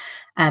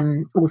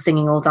all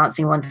singing, all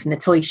dancing one from the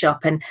toy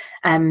shop. And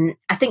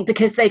I think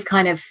because they've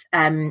kind of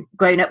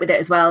grown up with it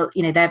as well,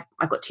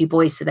 I've got 2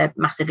 boys, so they're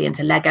massively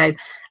into Lego,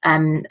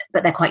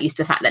 but they're quite used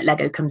to the fact that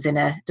Lego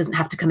doesn't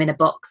have to come in a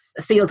box,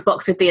 a sealed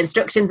box with the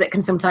instructions. It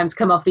can sometimes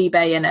come off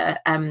eBay in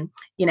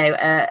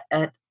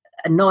a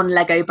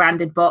non-Lego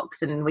branded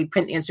box, and we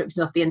print the instructions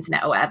off the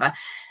internet or whatever.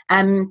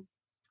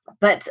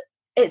 But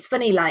it's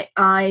funny, like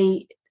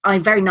I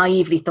very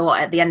naively thought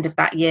at the end of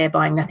that year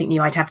buying nothing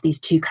new, I'd have these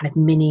 2 kind of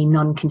mini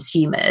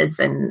non-consumers.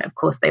 And of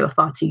course they were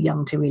far too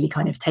young to really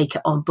kind of take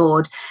it on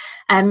board.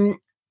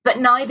 but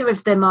neither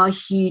of them are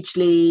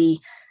hugely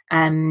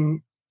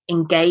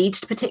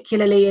engaged,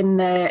 particularly in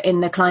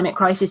the climate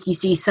crisis. You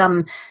see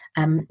some,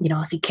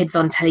 I see kids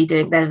on telly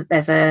doing.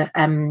 There's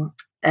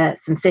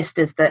some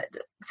sisters that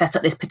set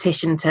up this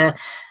petition to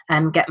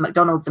get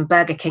McDonald's and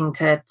Burger King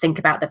to think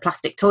about the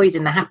plastic toys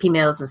in the Happy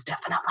Meals and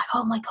stuff. And I'm like,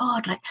 oh my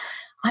God, like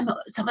I'm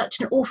so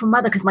much an awful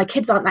mother because my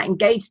kids aren't that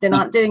engaged and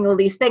aren't doing all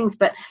these things.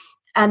 But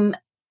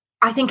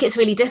I think it's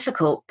really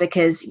difficult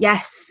because,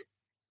 yes,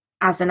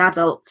 as an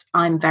adult,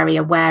 I'm very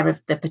aware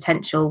of the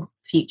potential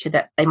future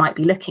that they might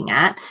be looking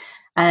at.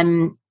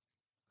 And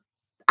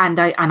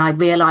I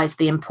realise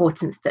the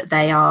importance that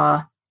they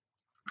are,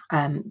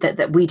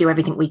 that we do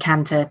everything we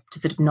can to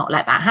sort of not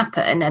let that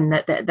happen, and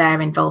that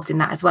they're involved in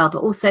that as well.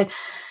 But also,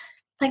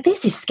 like,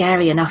 this is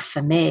scary enough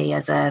for me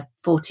as a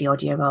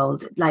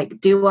 40-odd-year-old. Like,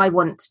 do I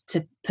want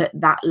to put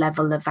that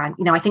level of,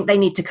 I think they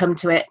need to come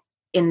to it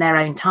in their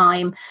own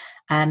time.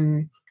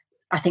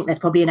 I think there's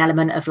probably an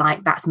element of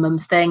like, that's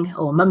mum's thing,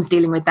 or mum's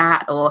dealing with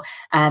that, or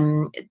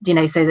so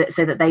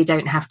that they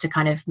don't have to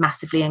kind of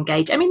massively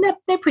engage. I mean,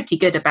 they're pretty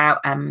good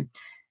about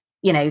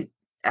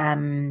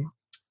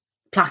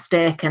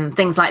plastic and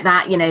things like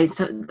that.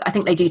 So I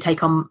think they do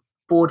take on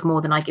board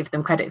more than I give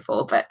them credit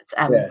for. But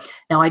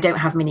no, I don't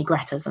have mini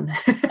Gretas.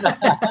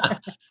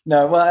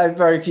 No, well,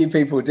 very few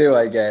people do,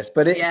 I guess.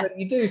 But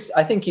you do.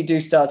 I think you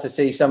do start to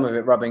see some of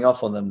it rubbing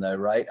off on them, though,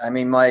 right? I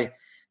mean,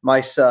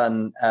 my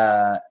son,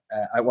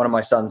 one of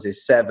my sons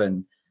is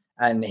 7,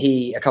 and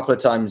he, a couple of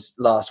times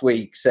last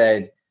week,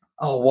 said,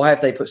 "Oh, why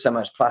have they put so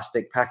much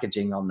plastic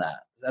packaging on that?"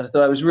 And I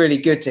thought it was really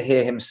good to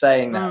hear him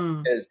saying that,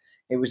 because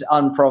it was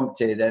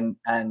unprompted,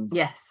 and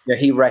yes,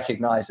 he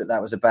recognized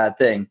that was a bad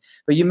thing.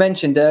 But you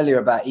mentioned earlier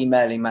about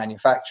emailing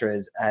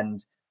manufacturers,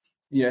 and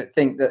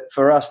think that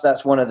for us,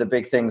 that's one of the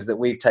big things that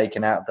we've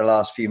taken out the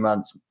last few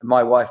months.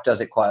 My wife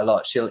does it quite a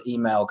lot. She'll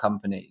email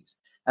companies,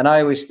 and I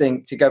always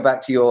think, to go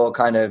back to your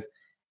kind of,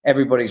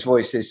 everybody's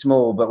voice is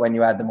small, but when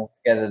you add them all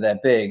together, they're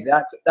big.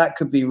 That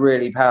could be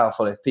really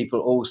powerful if people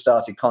all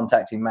started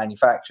contacting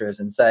manufacturers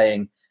and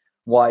saying,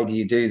 "Why do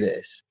you do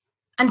this?"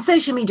 And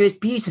social media is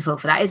beautiful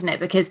for that, isn't it?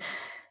 Because,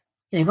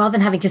 rather than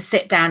having to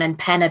sit down and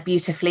pen a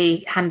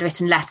beautifully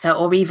handwritten letter,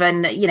 or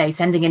even,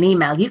 sending an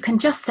email, you can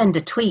just send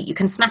a tweet. You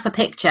can snap a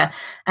picture.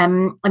 I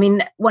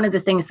mean, one of the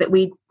things that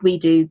we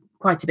do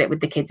quite a bit with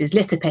the kids is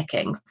litter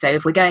picking. So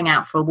if we're going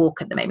out for a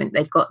walk at the moment,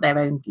 they've got their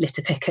own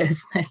litter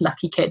pickers.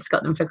 Lucky kids,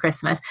 got them for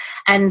Christmas.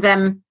 And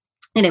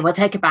we'll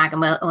take a bag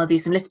and we'll do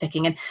some litter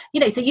picking. And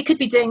so you could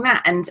be doing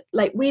that. And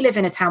like, we live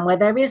in a town where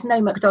there is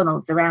no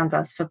McDonald's around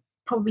us for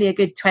probably a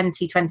good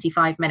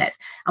 20-25 minutes,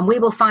 and we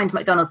will find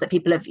McDonald's that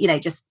people have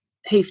just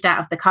hoofed out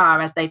of the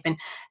car as they've been.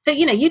 So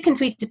you can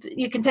tweet,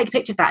 you can take a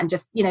picture of that and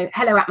just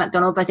hello at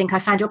McDonald's, I think I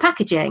found your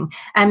packaging.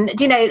 And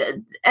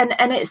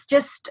it's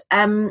just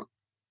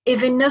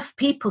if enough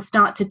people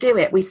start to do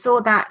it, we saw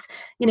that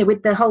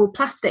with the whole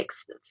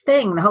plastics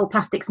thing, the whole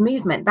plastics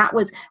movement, that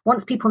was,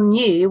 once people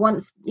knew,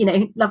 once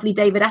lovely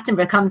David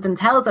Attenborough comes and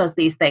tells us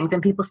these things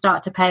and people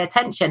start to pay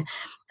attention,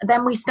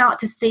 then we start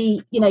to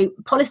see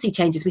policy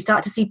changes. We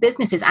start to see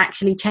businesses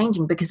actually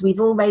changing, because we've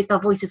all raised our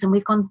voices and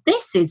we've gone,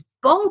 this is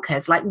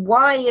bonkers, like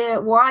why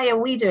are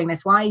we doing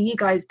this, why are you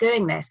guys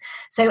doing this?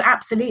 So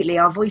absolutely,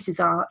 our voices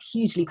are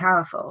hugely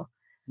powerful.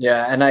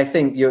 Yeah, and I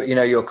think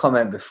your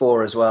comment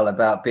before as well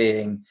about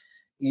being,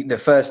 the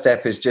first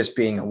step is just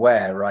being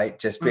aware, right?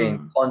 Just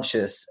being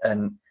conscious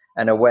and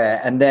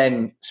aware, and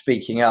then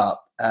speaking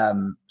up.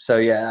 So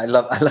yeah, I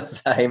love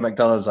that. Hey,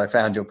 McDonald's, I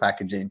found your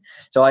packaging.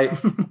 So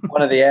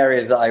one of the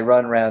areas that I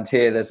run around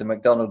here, there's a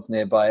McDonald's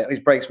nearby.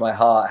 It breaks my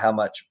heart how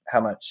much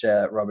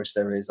rubbish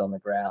there is on the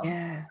ground.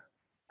 Yeah.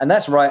 And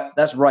that's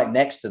right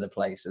next to the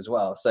place as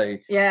well. So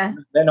yeah,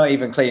 they're not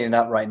even cleaning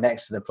up right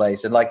next to the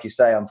place. And like you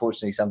say,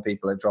 unfortunately, some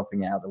people are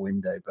dropping it out the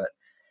window.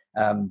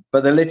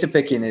 But the litter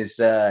picking is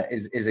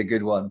a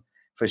good one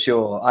for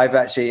sure. I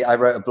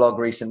wrote a blog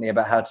recently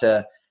about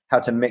how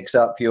to mix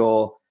up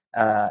your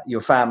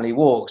family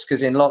walks,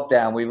 because in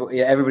lockdown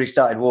everybody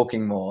started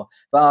walking more,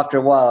 but after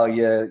a while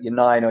your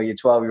 9 or your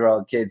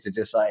 12-year-old kids are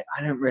just like,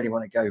 I don't really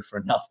want to go for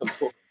another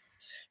walk.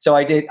 So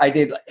I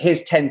did.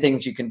 Here's 10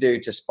 things you can do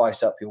to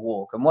spice up your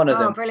walk, and one of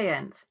them,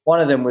 brilliant.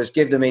 One of them was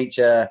give them each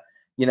a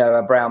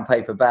brown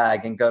paper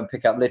bag and go and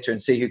pick up litter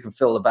and see who can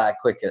fill the bag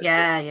quickest.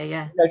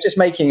 Yeah. Just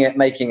making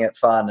it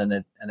fun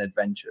and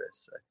adventurous.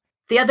 So.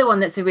 The other one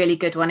that's a really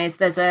good one is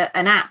there's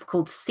an app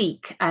called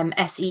Seek,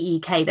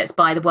 SEEK, that's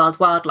by the World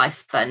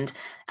Wildlife Fund.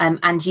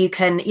 And you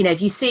can, if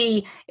you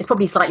see, it's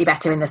probably slightly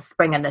better in the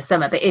spring and the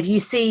summer, but if you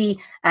see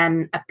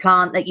a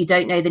plant that you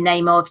don't know the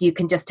name of, you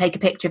can just take a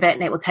picture of it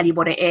and it will tell you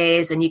what it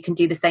is. And you can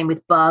do the same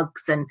with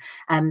bugs. And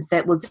so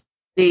it will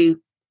do,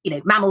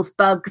 mammals,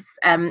 bugs,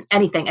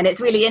 anything. And it's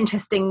really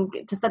interesting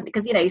because,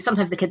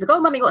 sometimes the kids will go,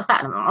 oh, Mummy, what's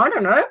that? And I'm like, I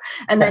don't know.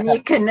 And then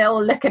you can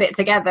all look at it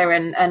together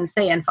and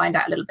see and find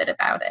out a little bit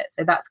about it.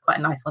 So that's quite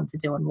a nice one to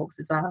do on walks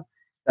as well.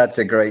 That's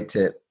a great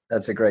tip.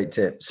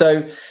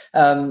 So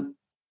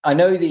I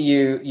know that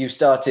you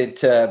started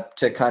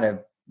to kind of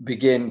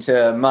begin to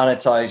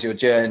monetize your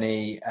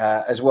journey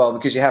as well,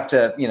 because you have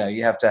to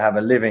have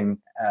a living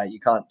You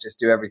can't just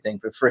do everything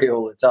for free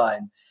all the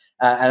time.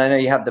 And I know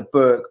you have the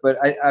book, but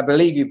I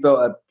believe you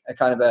built a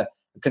kind of a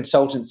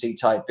consultancy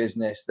type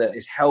business that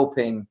is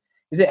helping.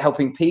 Is it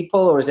helping people,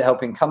 or is it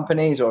helping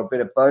companies, or a bit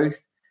of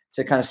both,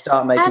 to kind of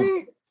start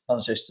making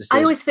conscious decisions?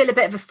 I always feel a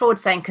bit of a fraud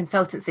saying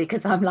consultancy,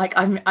 because I'm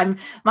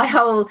my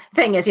whole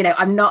thing is,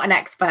 I'm not an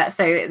expert,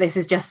 so this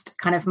is just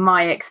kind of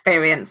my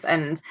experience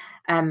and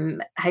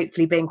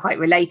hopefully being quite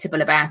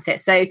relatable about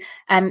it. So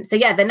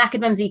yeah, the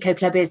Knackered Mums Eco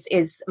Club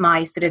is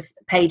my sort of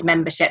paid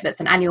membership. That's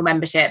an annual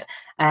membership,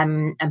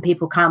 and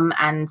people come,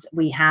 and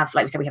we have,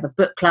 like we said, we have a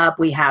book club,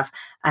 we have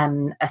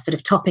a sort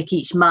of topic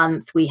each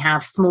month, we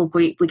have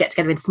we get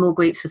together in small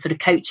groups for sort of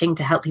coaching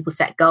to help people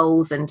set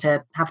goals and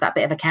to have that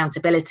bit of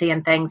accountability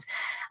and things,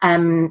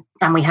 and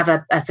we have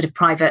a sort of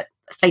private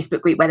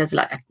Facebook group where there's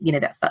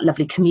that's that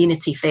lovely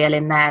community feel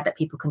in there that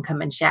people can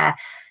come and share.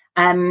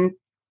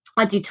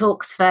 I do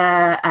talks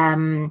for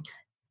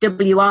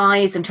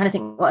WIs. I'm trying to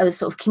think what other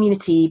sort of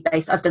community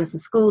based. I've done some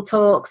school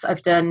talks.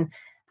 I've done,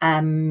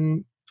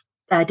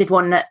 I did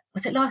one,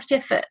 was it last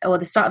year or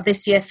the start of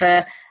this year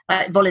for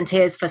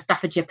volunteers for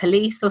Staffordshire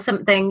Police or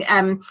something.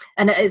 And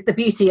it's the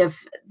beauty of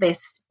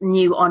this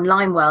new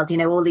online world,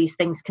 all these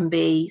things can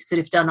be sort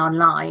of done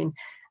online.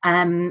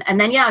 And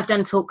then, I've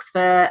done talks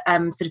for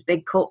sort of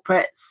big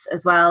corporates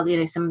as well,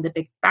 some of the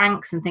big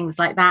banks and things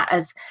like that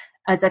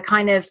as a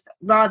kind of,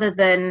 rather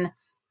than,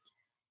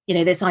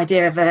 this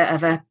idea of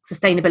a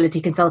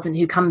sustainability consultant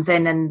who comes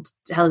in and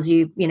tells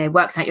you,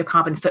 works out your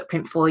carbon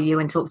footprint for you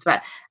and talks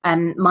about,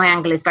 my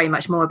angle is very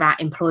much more about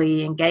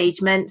employee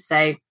engagement.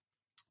 So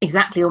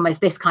exactly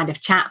almost this kind of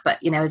chat, but,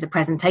 as a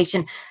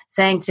presentation,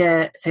 saying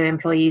to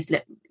employees,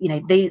 look,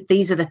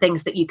 these are the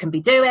things that you can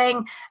be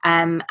doing.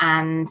 And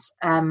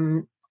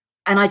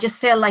I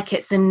just feel like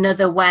it's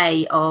another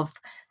way of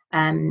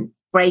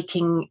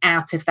breaking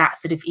out of that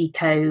sort of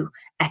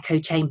echo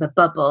chamber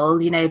bubble.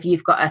 If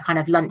you've got a kind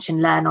of lunch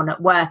and learn on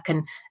at work,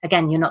 and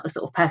again, you're not the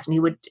sort of person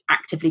who would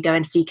actively go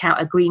and seek out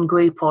a green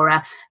group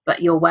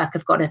but your work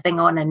have got a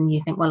thing on, and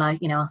you think, well,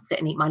 I'll sit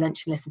and eat my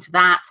lunch and listen to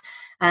that.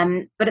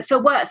 But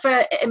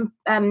for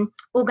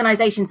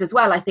organizations as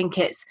well, I think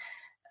it's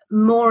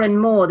more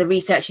and more, the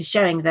research is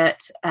showing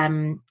that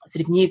sort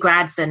of new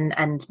grads and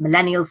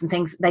millennials and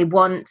things, they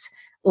want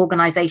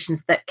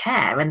organizations that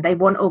care, and they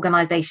want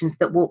organizations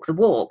that walk the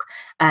walk.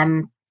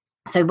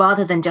 So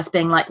rather than just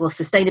being like, well,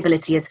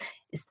 sustainability is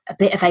a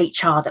bit of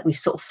HR that we've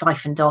sort of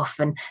siphoned off,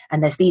 and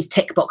there's these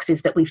tick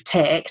boxes that we've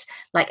ticked,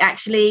 like,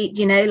 actually,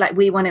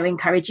 we want to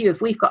encourage you.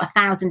 If we've got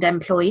 1,000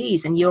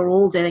 employees and you're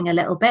all doing a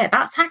little bit,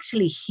 that's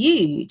actually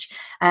huge.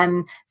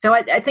 So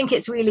I think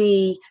it's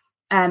really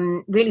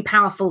really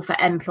powerful for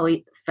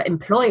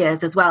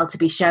employers as well, to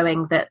be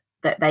showing that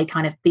they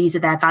kind of, these are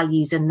their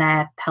values and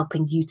they're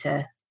helping you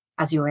to,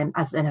 as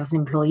an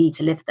employee,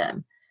 to live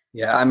them.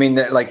 Yeah, I mean,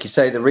 like you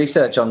say, the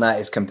research on that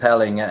is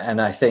compelling,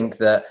 and I think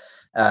that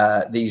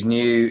these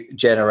new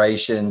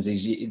generations,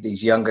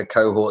 these younger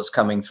cohorts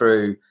coming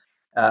through,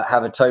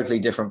 have a totally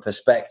different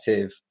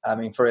perspective. I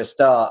mean, for a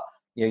start,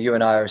 you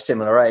and I are a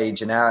similar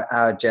age, and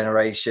our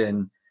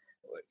generation,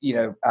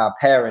 our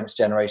parents'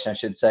 generation, I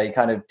should say,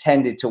 kind of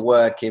tended to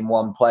work in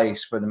one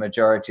place for the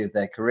majority of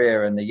their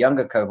career, and the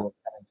younger cohort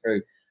coming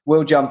through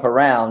will jump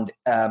around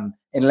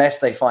unless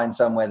they find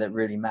somewhere that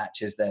really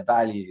matches their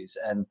values.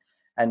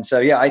 And so,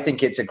 I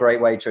think it's a great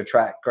way to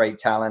attract great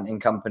talent in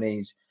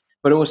companies,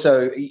 but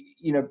also,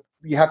 you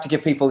have to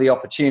give people the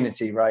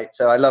opportunity, right?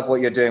 So I love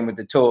what you're doing with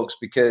the talks,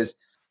 because,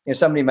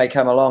 somebody may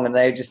come along and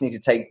they just need to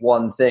take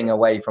one thing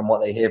away from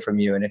what they hear from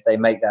you. And if they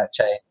make that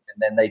change,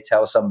 and then they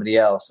tell somebody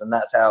else, and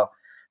that's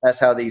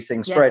how these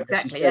things spread.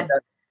 Exactly. Yeah.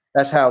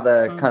 That's how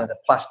the kind of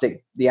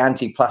the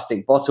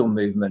anti-plastic bottle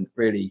movement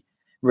really,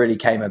 really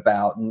came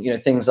about.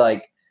 And, things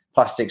like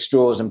plastic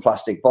straws and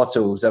plastic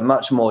bottles are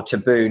much more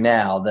taboo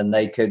now than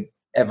they could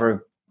ever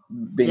have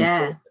been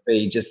thought to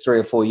be just 3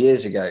 or 4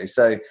 years ago.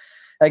 So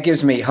that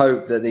gives me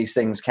hope that these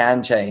things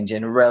can change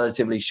in a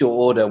relatively short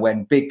order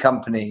when big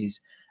companies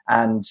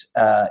and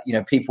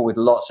people with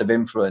lots of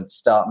influence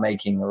start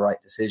making the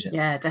right decision.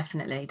 Yeah,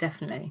 definitely.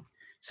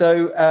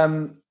 So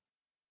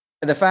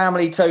the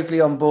family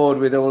totally on board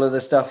with all of the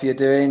stuff you're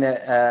doing.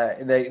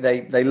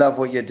 They love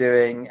what you're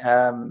doing,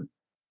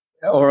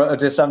 or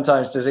just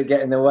sometimes does it get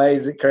in the way?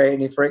 Does it create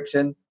any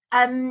friction?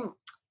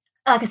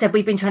 Like I said,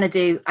 we've been trying to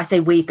do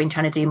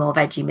more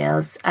veggie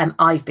meals.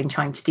 I've been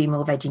trying to do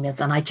more veggie meals,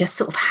 and I just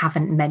sort of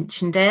haven't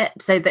mentioned it,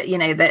 so that,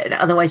 that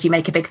otherwise you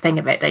make a big thing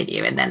of it, don't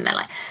you? And then they're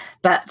like,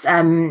 but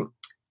I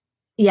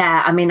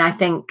mean, I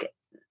think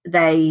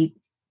they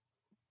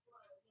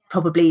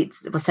probably,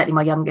 well, certainly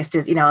my youngest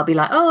is, I'll be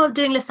like, oh, I'm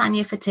doing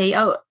lasagna for tea.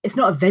 Oh, it's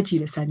not a veggie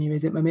lasagna,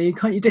 is it, Mummy?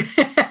 Can't you do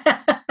it?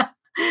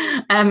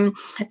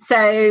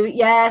 So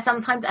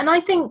sometimes, and I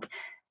think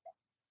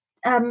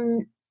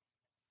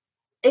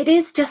it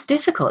is just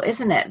difficult,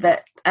 isn't it?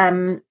 That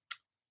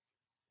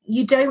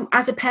you don't,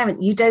 as a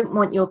parent, you don't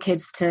want your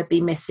kids to be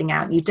missing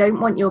out. You don't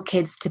want your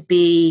kids to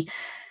be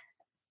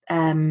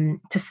not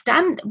to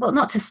stand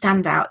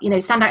out,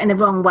 stand out in the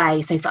wrong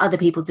way. So for other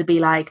people to be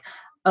like,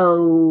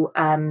 oh,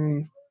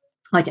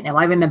 I don't know.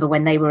 I remember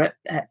when they were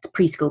at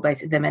preschool,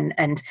 both of them,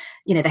 and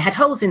they had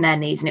holes in their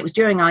knees, and it was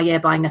during our year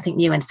buying nothing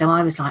new. And so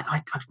I was like,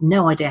 I've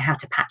no idea how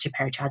to patch a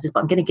pair of trousers, but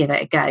I'm going to give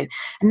it a go.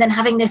 And then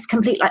having this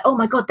complete like, oh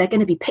my God, they're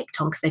going to be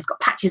picked on because they've got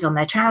patches on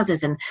their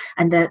trousers, and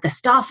the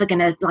staff are going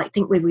to like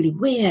think we're really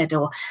weird,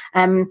 or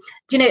and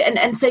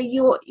so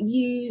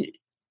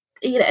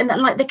and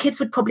like the kids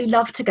would probably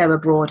love to go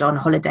abroad on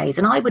holidays,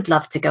 and I would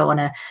love to go on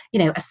a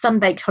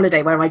sun-baked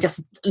holiday where I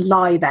just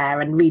lie there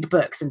and read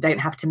books and don't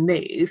have to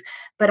move.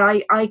 But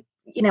I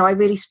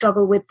really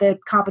struggle with the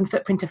carbon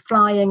footprint of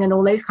flying and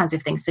all those kinds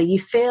of things. So you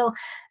feel,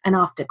 and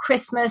after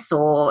Christmas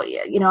or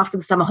after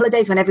the summer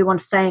holidays, when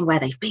everyone's saying where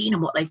they've been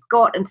and what they've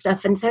got and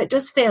stuff, and so it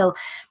does feel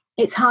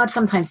it's hard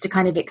sometimes to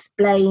kind of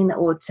explain,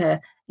 or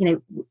to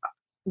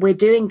we're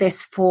doing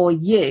this for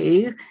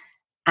you,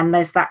 and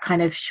there's that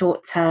kind of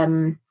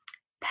short-term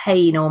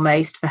pain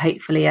almost for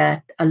hopefully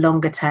a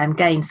longer term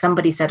gain.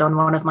 Somebody said on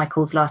one of my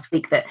calls last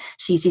week that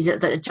she sees it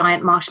as a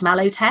giant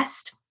marshmallow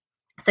test.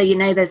 So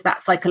there's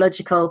that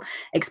psychological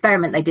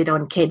experiment they did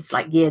on kids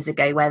like years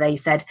ago where they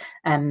said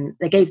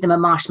they gave them a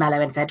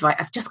marshmallow and said, right,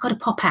 I've just got to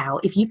pop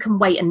out. If you can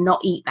wait and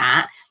not eat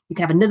that, you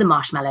can have another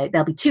marshmallow.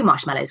 There'll be 2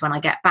 marshmallows when I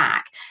get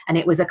back. And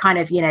it was a kind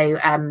of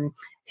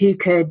who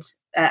could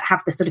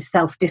have the sort of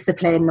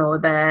self-discipline or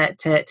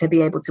to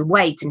be able to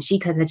wait. And she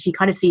kind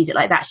of sees it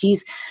like that.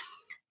 She's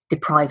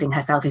depriving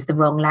herself is the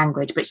wrong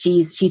language, but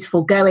she's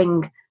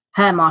foregoing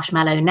her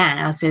marshmallow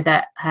now so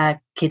that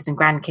her kids and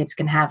grandkids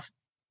can have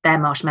their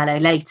marshmallow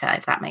later,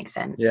 if that makes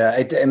sense. Yeah,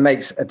 it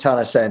makes a ton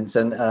of sense.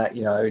 And I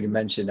already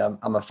mentioned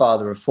I'm a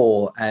father of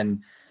 4,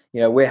 and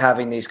we're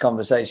having these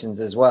conversations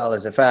as well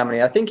as a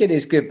family. I think it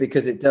is good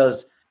because it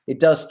does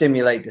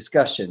stimulate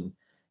discussion.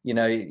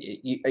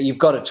 You've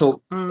got to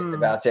talk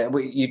about it.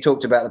 You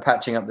talked about the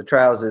patching up the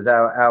trousers.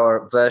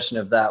 Our version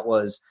of that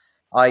was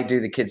I do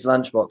the kids'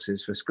 lunch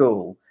boxes for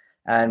school.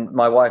 And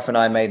my wife and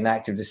I made an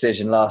active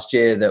decision last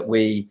year that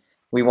we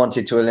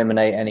wanted to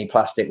eliminate any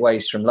plastic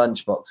waste from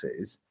lunch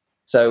boxes.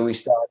 So we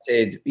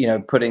started,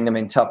 putting them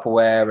in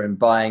Tupperware and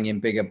buying in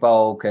bigger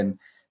bulk.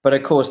 But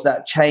of course,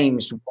 that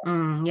changed.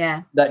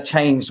 That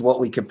changed what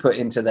we could put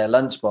into their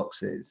lunch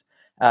boxes.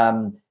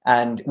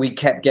 And we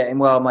kept getting,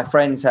 well, my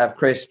friends have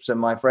crisps and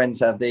my friends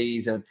have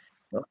these, and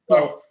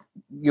yes.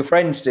 Your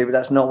friends do, but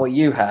that's not what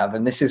you have.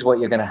 And this is what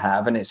you're going to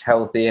have. And it's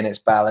healthy and it's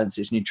balanced,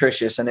 it's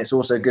nutritious, and it's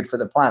also good for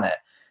the planet.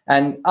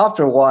 And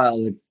after a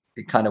while,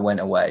 it kind of went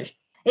away.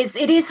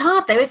 It is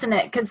hard though, isn't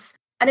it?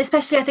 And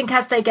especially I think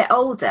as they get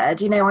older,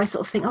 I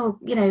sort of think,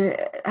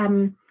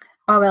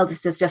 our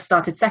eldest has just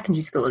started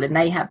secondary school and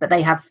they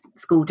have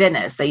school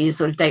dinners. So you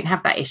sort of don't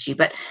have that issue.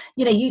 But,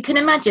 you can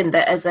imagine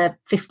that as a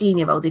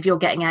 15-year-old, if you're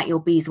getting out your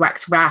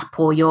beeswax wrap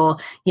or your,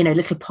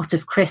 little pot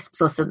of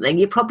crisps or something,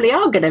 you probably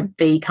are going to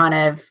be kind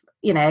of,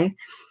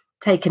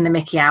 taking the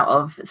mickey out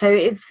of. So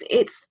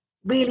it's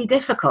really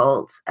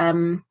difficult.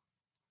 And,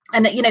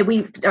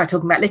 we are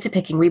talking about litter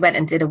picking. We went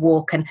and did a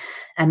walk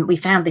and we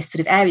found this sort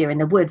of area in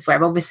the woods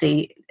where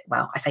obviously,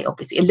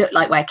 it looked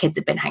like where kids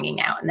had been hanging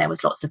out, and there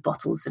was lots of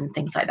bottles and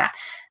things like that.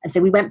 And so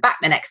we went back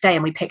the next day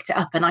and we picked it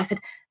up, and I said,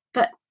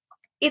 but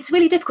it's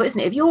really difficult,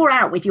 isn't it? If you're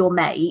out with your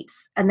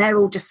mates and they're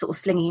all just sort of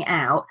slinging it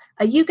out,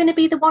 are you going to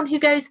be the one who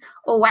goes,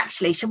 oh,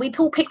 actually, shall we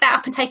all pick that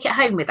up and take it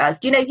home with us?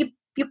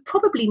 You're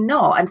probably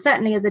not. And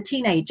certainly as a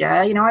teenager,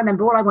 I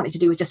remember all I wanted to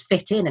do was just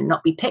fit in and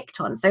not be picked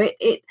on. So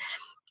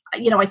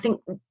I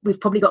think we've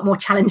probably got more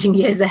challenging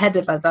years ahead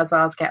of us as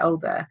ours get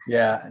older.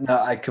 Yeah, no,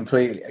 I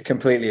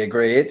completely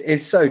agree.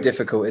 It's so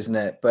difficult, isn't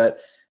it? But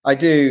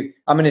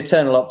I'm an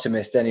eternal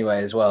optimist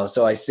anyway as well.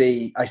 So I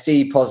see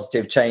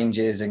positive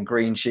changes and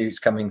green shoots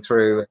coming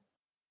through.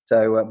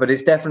 So, but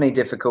it's definitely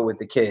difficult with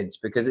the kids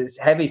because it's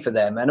heavy for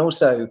them. And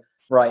also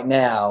right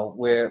now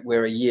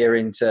we're a year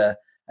into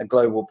a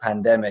global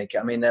pandemic.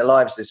 I mean, their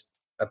lives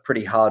are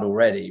pretty hard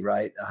already,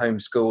 right?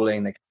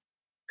 Homeschooling, they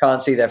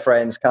can't see their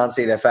friends, can't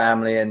see their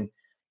family. And,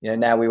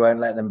 now we won't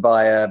let them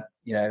buy a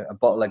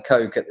bottle of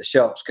Coke at the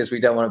shops because we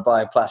don't want to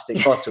buy a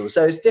plastic bottle.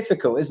 So it's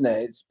difficult, isn't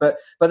it? But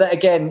that,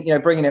 again,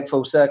 bringing it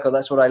full circle,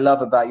 that's what I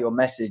love about your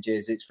message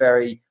is it's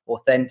very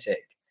authentic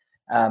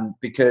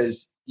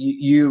because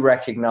you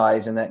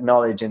recognize and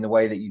acknowledge in the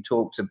way that you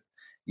talk to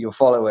your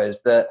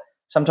followers that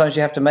sometimes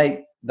you have to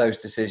make those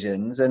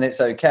decisions and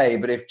it's okay.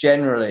 But if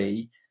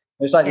generally,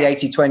 it's like the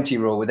 80-20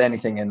 rule with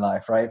anything in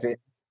life, right?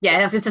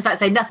 I was just about to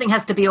say nothing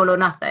has to be all or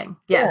nothing.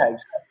 Yeah,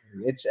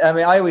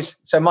 exactly.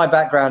 So my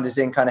background is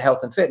in kind of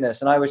health and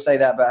fitness, and I always say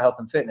that about health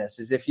and fitness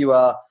is if you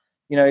are,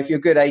 if you're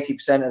good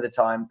 80% of the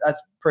time,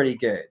 that's pretty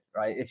good,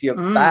 right? If you're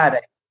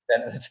bad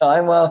 80% of the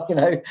time, well,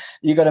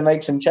 you got to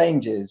make some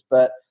changes.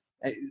 But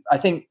I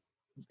think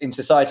in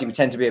society we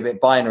tend to be a bit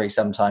binary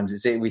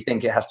sometimes. We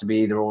think it has to be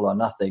either all or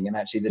nothing, and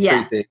actually the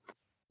truth is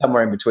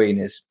somewhere in between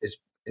is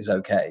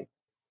okay.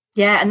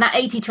 Yeah, and that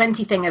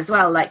 80-20 thing as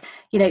well, like,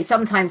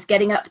 sometimes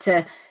getting up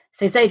to,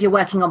 so say if you're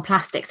working on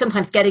plastic,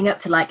 sometimes getting up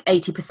to like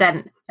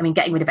 80%, I mean,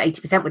 getting rid of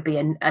 80% would be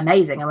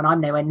amazing. I mean,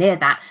 I'm nowhere near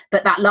that,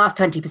 but that last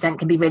 20%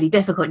 can be really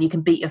difficult and you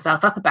can beat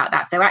yourself up about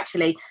that. So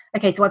actually,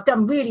 okay, so I've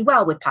done really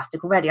well with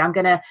plastic already. I'm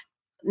going to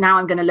now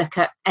I'm going to look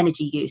at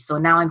energy use, or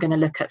now I'm going to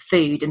look at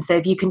food. And so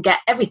if you can get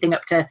everything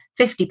up to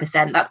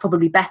 50%, that's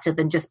probably better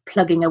than just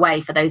plugging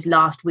away for those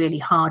last really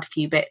hard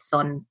few bits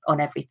on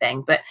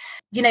everything. But,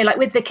 you know, like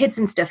with the kids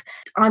and stuff,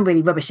 I'm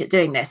really rubbish at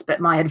doing this, but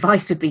my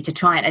advice would be to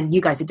try and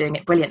you guys are doing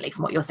it brilliantly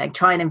from what you're saying,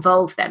 try and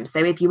involve them.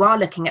 So if you are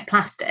looking at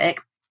plastic,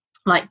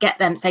 like get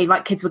them, say,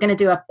 right, kids, we're going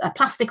to do a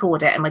plastic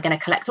audit and we're going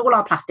to collect all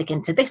our plastic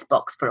into this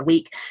box for a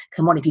week.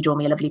 Can one of you draw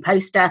me a lovely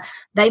poster?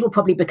 They will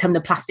probably become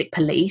the plastic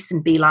police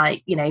and be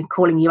like, you know,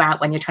 calling you out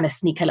when you're trying to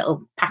sneak a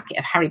little packet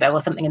of Haribo or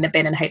something in the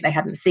bin and hope they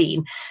hadn't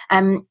seen.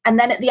 And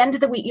then at the end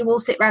of the week, you all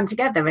sit around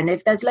together. And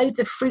if there's loads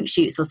of fruit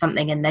shoots or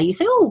something in there, you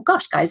say, oh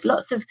gosh, guys,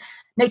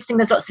 noticing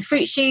there's lots of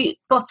fruit shoot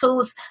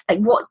bottles.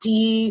 Like, what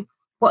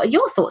are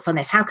your thoughts on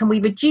this? How can we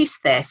reduce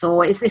this?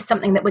 Or is this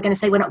something that we're going to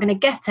say we're not going to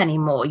get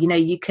anymore? You know,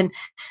 you can,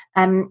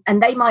 and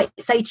they might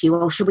say to you,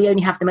 well, should we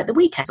only have them at the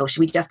weekends, or should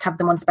we just have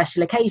them on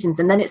special occasions?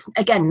 And then it's,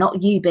 again,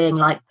 not you being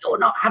like, you're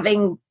not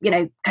having, you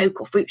know, Coke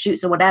or fruit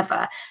shoots or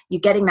whatever. You're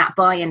getting that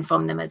buy-in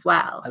from them as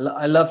well.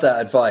 I love that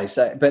advice,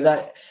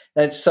 but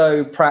that's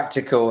so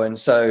practical and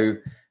so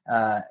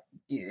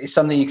it's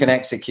something you can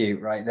execute,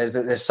 right?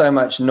 There's so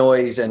much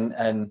noise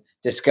and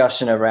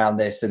discussion around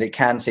this that it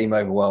can seem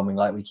overwhelming,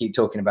 like we keep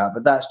talking about,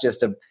 but that's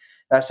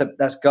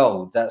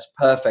gold. That's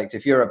perfect.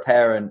 If you're a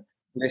parent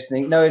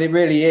listening, no, it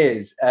really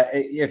is.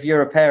 If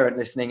you're a parent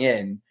listening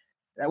in,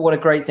 what a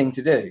great thing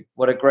to do.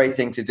 What a great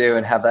thing to do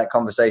and have that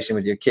conversation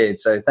with your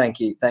kids. So thank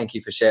you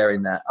for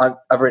sharing that.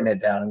 I've written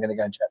it down. I'm going to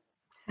go and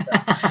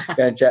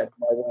chat to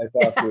my wife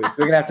afterwards.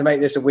 We're going to have to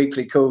make this a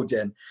weekly call,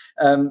 Jen.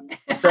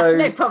 So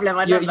no problem.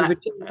 I love that.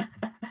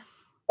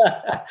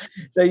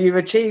 So you've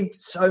achieved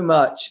so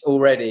much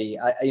already.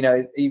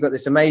 You've got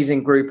this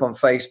amazing group on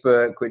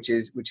Facebook, which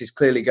is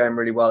clearly going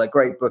really well. A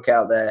great book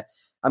out there.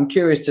 I'm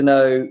curious to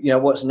know,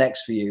 what's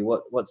next for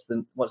you.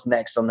 What's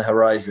next on the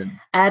horizon?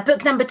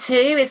 Book number 2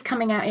 is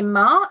coming out in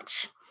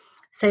March.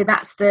 So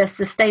that's the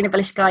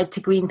Sustainableish Guide to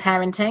Green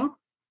Parenting.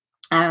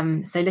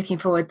 So looking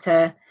forward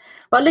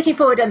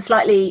and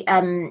slightly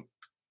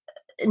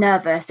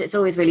nervous. It's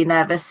always really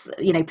nervous,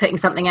 putting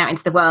something out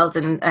into the world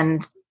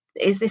and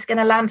is this going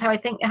to land how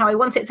I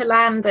want it to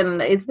land? And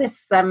is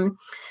this, going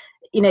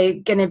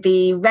to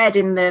be read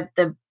in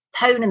the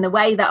tone and the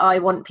way that I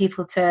want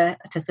people to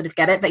sort of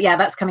get it? But yeah,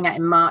 that's coming out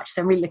in March.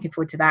 So I'm really looking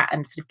forward to that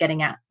and sort of getting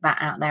that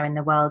out there in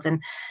the world.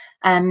 And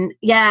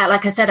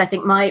like I said, I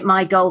think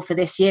my goal for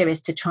this year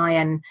is to try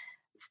and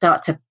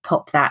start to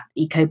pop that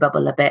eco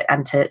bubble a bit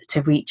and to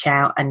reach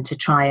out and to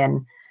try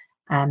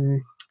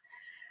and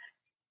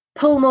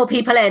pull more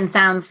people in.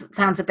 Sounds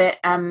a bit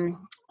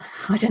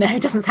I don't know,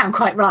 it doesn't sound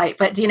quite right,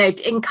 but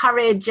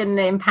encourage and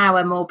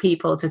empower more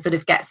people to sort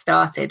of get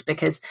started,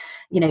 because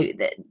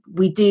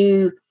we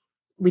do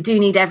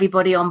need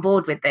everybody on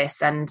board with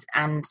this. And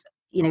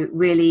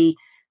really,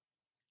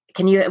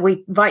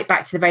 we right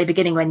back to the very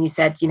beginning when you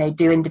said,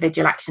 do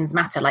individual actions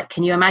matter? Like,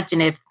 can you imagine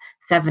if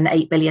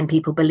 7-8 billion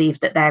people believed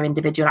that their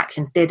individual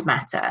actions did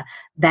matter?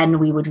 Then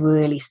we would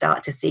really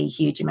start to see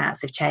huge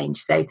amounts of change.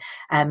 So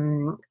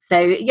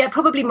yeah,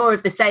 probably more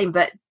of the same,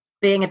 but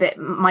being a bit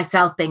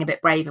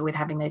braver with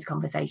having those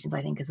conversations,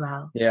 I think, as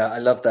well. Yeah, I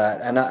love that.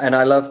 And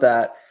I love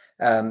that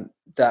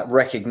that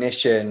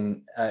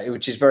recognition,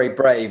 which is very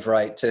brave,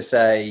 right? To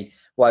say,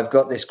 well, I've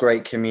got this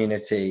great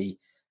community.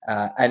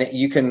 I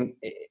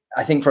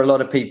think for a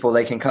lot of people,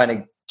 they can kind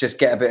of just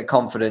get a bit of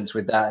confidence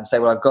with that and say,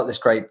 well, I've got this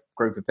great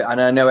group of people,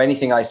 and I know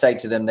anything I say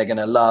to them, they're going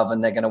to love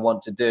and they're going to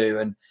want to do.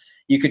 And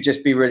you could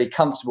just be really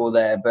comfortable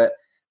there. But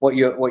what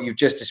you've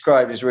just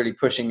described is really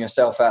pushing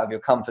yourself out of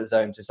your comfort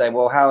zone to say,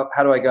 well, how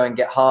do I go and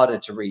get harder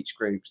to reach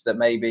groups that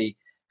maybe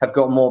have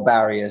got more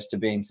barriers to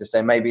being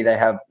sustained? Maybe they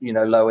have,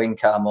 low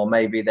income, or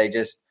maybe they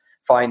just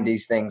find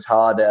these things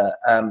harder.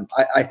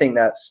 I think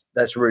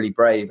that's really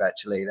brave,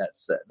 actually.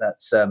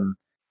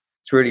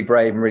 It's really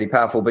brave and really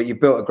powerful, but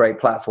you've built a great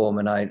platform,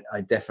 and I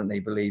definitely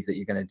believe that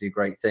you're going to do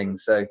great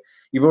things. So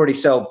you've already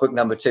sold book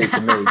number 2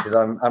 to me, because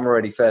I'm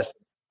already first to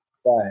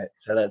buy it.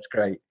 So that's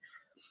great.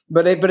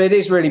 But it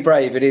is really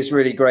brave. It is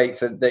really great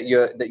that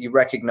you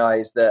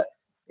recognize that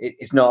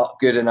it's not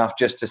good enough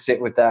just to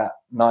sit with that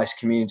nice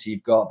community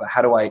you've got, but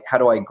how do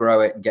I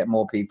grow it and get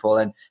more people?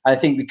 And I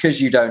think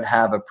because you don't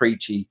have a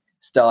preachy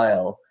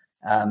style,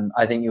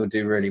 I think you'll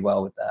do really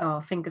well with that.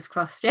 Oh, fingers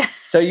crossed. Yeah.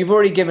 So you've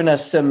already given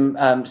us some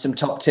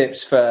top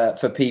tips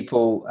for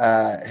people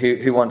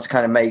who want to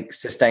kind of make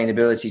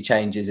sustainability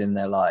changes in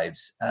their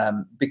lives,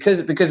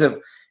 because of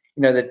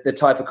the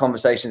type of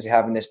conversations you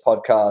have in this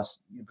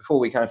podcast. Before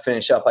we kind of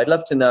finish up, I'd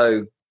love to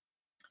know,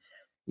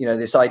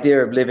 this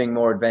idea of living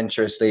more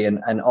adventurously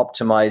and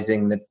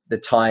optimizing the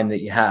time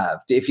that you have.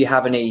 If you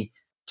have any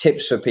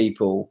tips for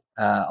people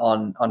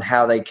on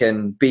how they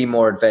can be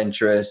more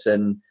adventurous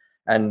and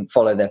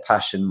follow their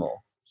passion more.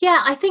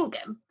 Yeah, I think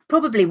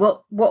probably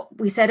what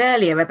we said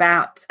earlier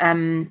about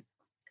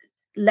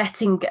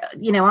letting go.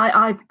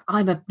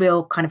 I'm a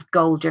real kind of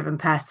goal-driven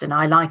person.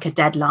 I like a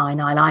deadline.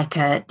 I like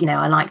I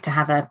like to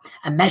have a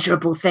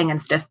measurable thing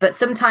and stuff. But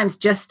sometimes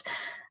just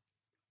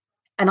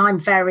I'm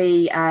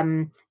very,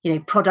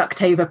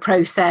 product over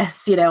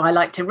process. I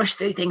like to rush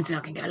through things and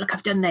I can go, look,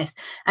 I've done this.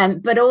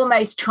 But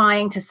almost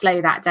trying to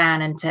slow that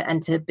down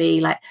and to be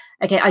like,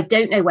 okay, I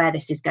don't know where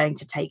this is going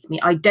to take me.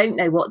 I don't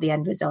know what the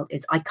end result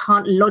is. I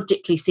can't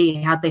logically see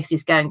how this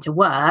is going to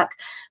work,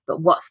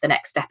 but what's the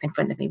next step in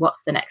front of me?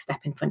 What's the next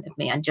step in front of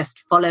me? And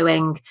just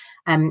following,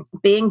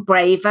 being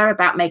braver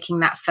about making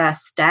that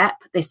first step.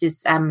 This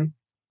is,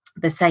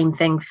 the same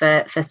thing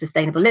for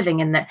sustainable living,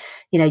 in that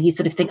you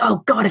sort of think, oh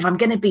God, if I'm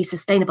going to be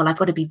sustainable, I've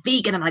got to be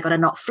vegan and I got to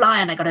not fly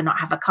and I got to not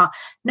have a car.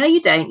 No, you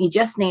don't. You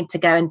just need to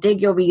go and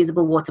dig your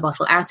reusable water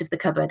bottle out of the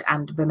cupboard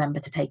and remember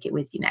to take it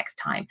with you next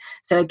time.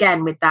 So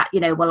again, with that,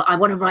 well, I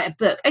want to write a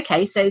book.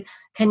 Okay, so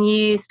can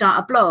you start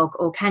a blog,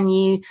 or can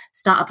you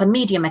start up a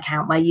Medium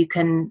account where you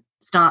can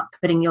start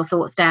putting your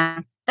thoughts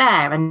down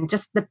there? And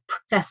just the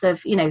process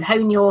of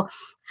hone your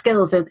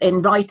skills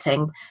in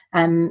writing,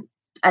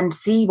 and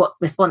see what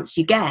response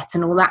you get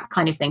and all that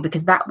kind of thing,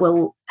 because that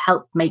will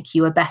help make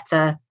you a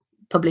better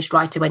published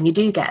writer when you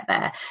do get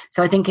there.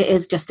 So I think it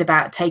is just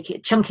about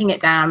chunking it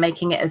down,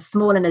 making it as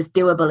small and as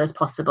doable as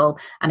possible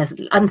and as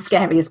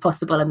unscary as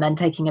possible, and then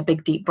taking a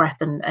big deep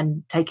breath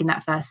and taking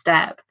that first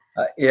step.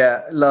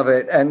 Yeah, love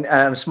it. And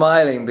I'm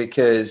smiling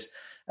because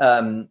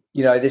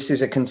this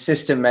is a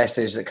consistent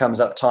message that comes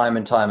up time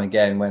and time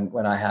again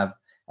when I have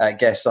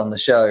guests on the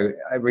show.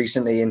 I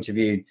recently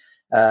interviewed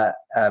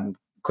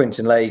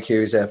Quinton Lake,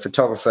 who's a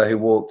photographer who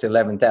walked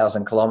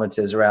 11,000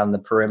 kilometers around the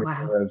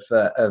perimeter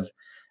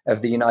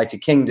of the United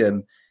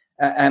Kingdom.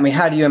 I mean,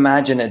 how do you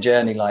imagine a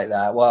journey like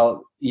that?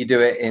 Well, you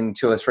do it in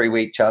 2 or 3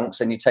 week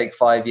chunks and you take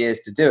 5 years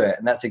to do it.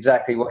 And that's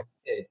exactly what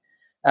he did.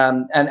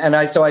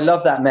 So I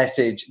love that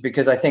message,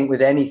 because I think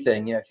with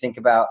anything, think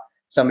about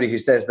somebody who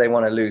says they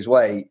want to lose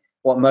weight.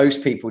 What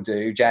most people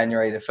do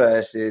January the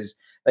 1st is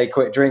they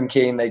quit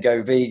drinking, they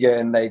go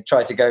vegan, they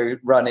try to go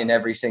running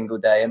every single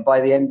day. And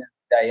by the end of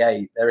day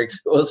 8, they're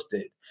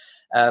exhausted.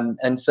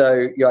 And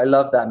so I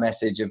love that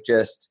message of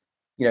just,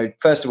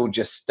 first of all,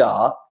 just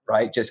start,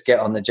 right? Just get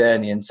on the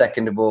journey. And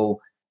second of all,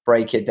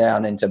 break it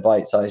down into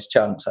bite-sized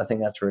chunks. I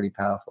think that's really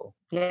powerful.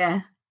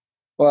 Yeah.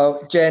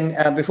 Well,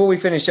 Jen, before we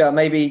finish up,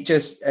 maybe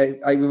just,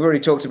 we've already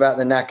talked about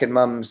the Knackered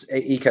Mums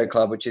Eco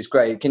Club, which is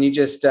great. Can you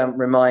just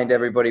remind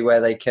everybody where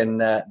they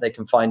can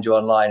find you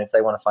online if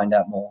they want to find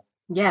out more?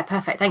 Yeah,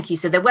 perfect. Thank you.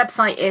 So the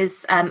website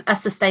is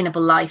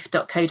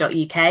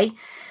asustainablelife.co.uk.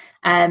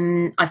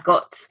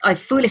 I've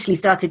foolishly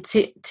started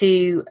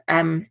to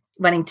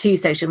running 2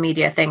 social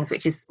media things,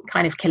 which is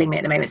kind of killing me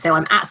at the moment. So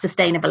I'm at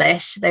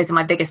Sustainable-ish. Those are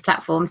my biggest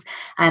platforms.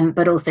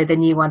 But also the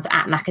new ones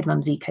at Knackered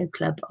Mums Eco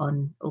Club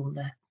on all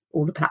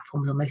the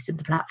platforms, or most of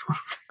the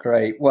platforms.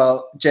 Great.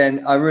 Well,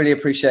 Jen, I really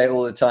appreciate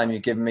all the time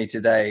you've given me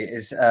today.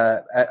 It's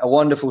a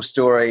wonderful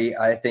story.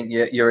 I think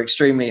you're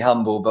extremely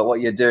humble, but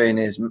what you're doing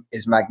is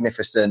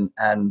magnificent.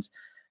 And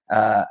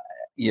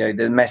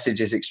the message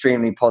is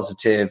extremely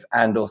positive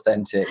and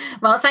authentic.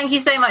 Well, thank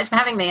you so much for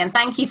having me, and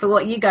thank you for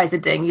what you guys are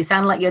doing. You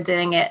sound like you're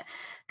doing it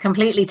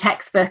completely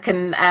textbook,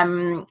 and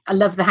I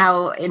love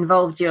how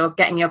involved you're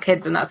getting your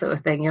kids and that sort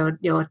of thing. You're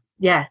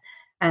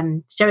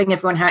showing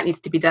everyone how it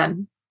needs to be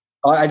done.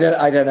 I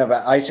don't know,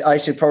 but I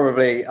should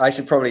probably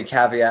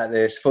caveat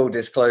this. Full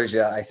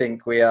disclosure, I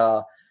think we've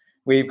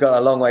got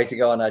a long way to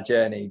go on our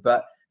journey,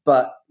 but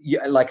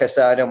like I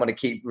said, I don't want to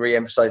keep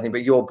re-emphasizing,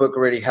 but your book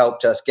really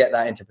helped us get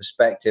that into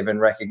perspective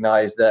and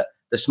recognize that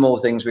the small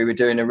things we were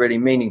doing are really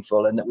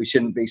meaningful, and that we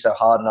shouldn't be so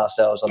hard on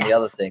ourselves on the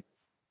other thing.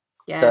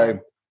 Yeah. So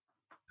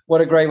what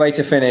a great way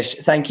to finish.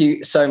 Thank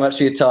you so much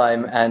for your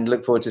time, and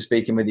look forward to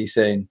speaking with you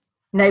soon.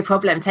 No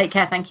problem. Take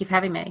care. Thank you for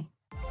having me.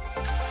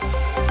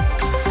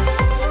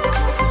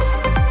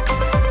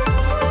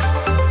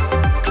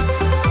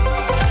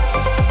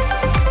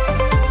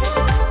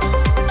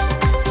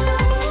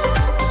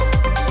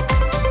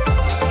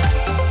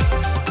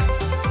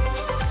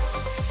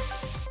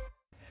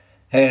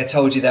 Hey, I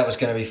told you that was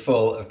going to be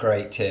full of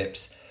great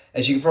tips.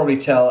 As you can probably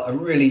tell, I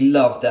really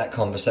loved that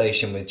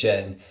conversation with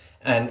Jen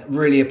and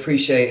really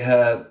appreciate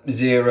her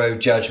zero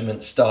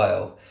judgment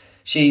style.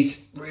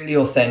 She's really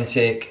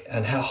authentic,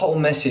 and her whole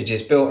message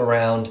is built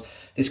around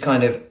this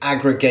kind of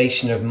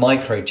aggregation of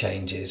micro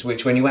changes,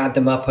 which when you add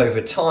them up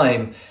over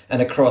time and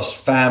across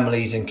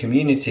families and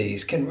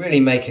communities can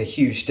really make a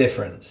huge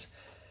difference.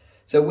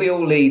 So we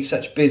all lead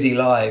such busy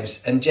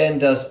lives, and Jen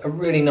does a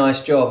really nice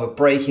job of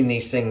breaking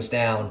these things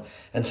down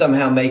and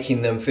somehow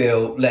making them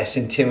feel less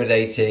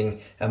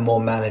intimidating and more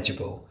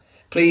manageable.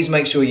 Please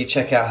make sure you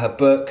check out her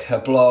book, her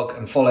blog,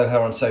 and follow her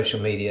on social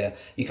media.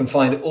 You can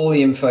find all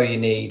the info you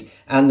need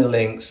and the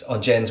links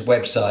on Jen's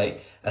website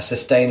at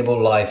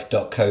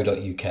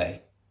sustainablelife.co.uk.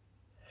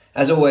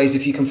 As always,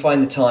 if you can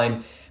find the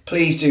time,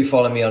 please do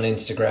follow me on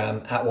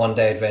Instagram at One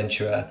Day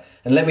Adventurer,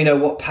 and let me know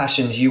what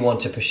passions you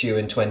want to pursue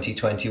in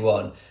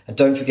 2021. And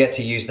don't forget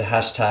to use the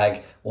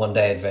hashtag One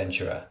Day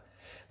Adventurer.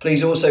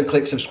 Please also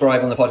click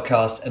subscribe on the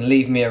podcast and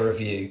leave me a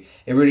review.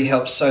 It really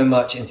helps so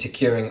much in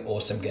securing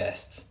awesome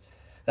guests.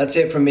 That's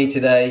it from me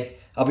today.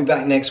 I'll be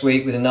back next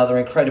week with another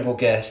incredible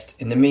guest.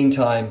 In the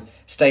meantime,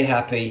 stay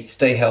happy,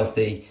 stay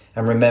healthy,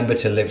 and remember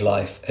to live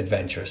life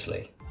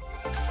adventurously.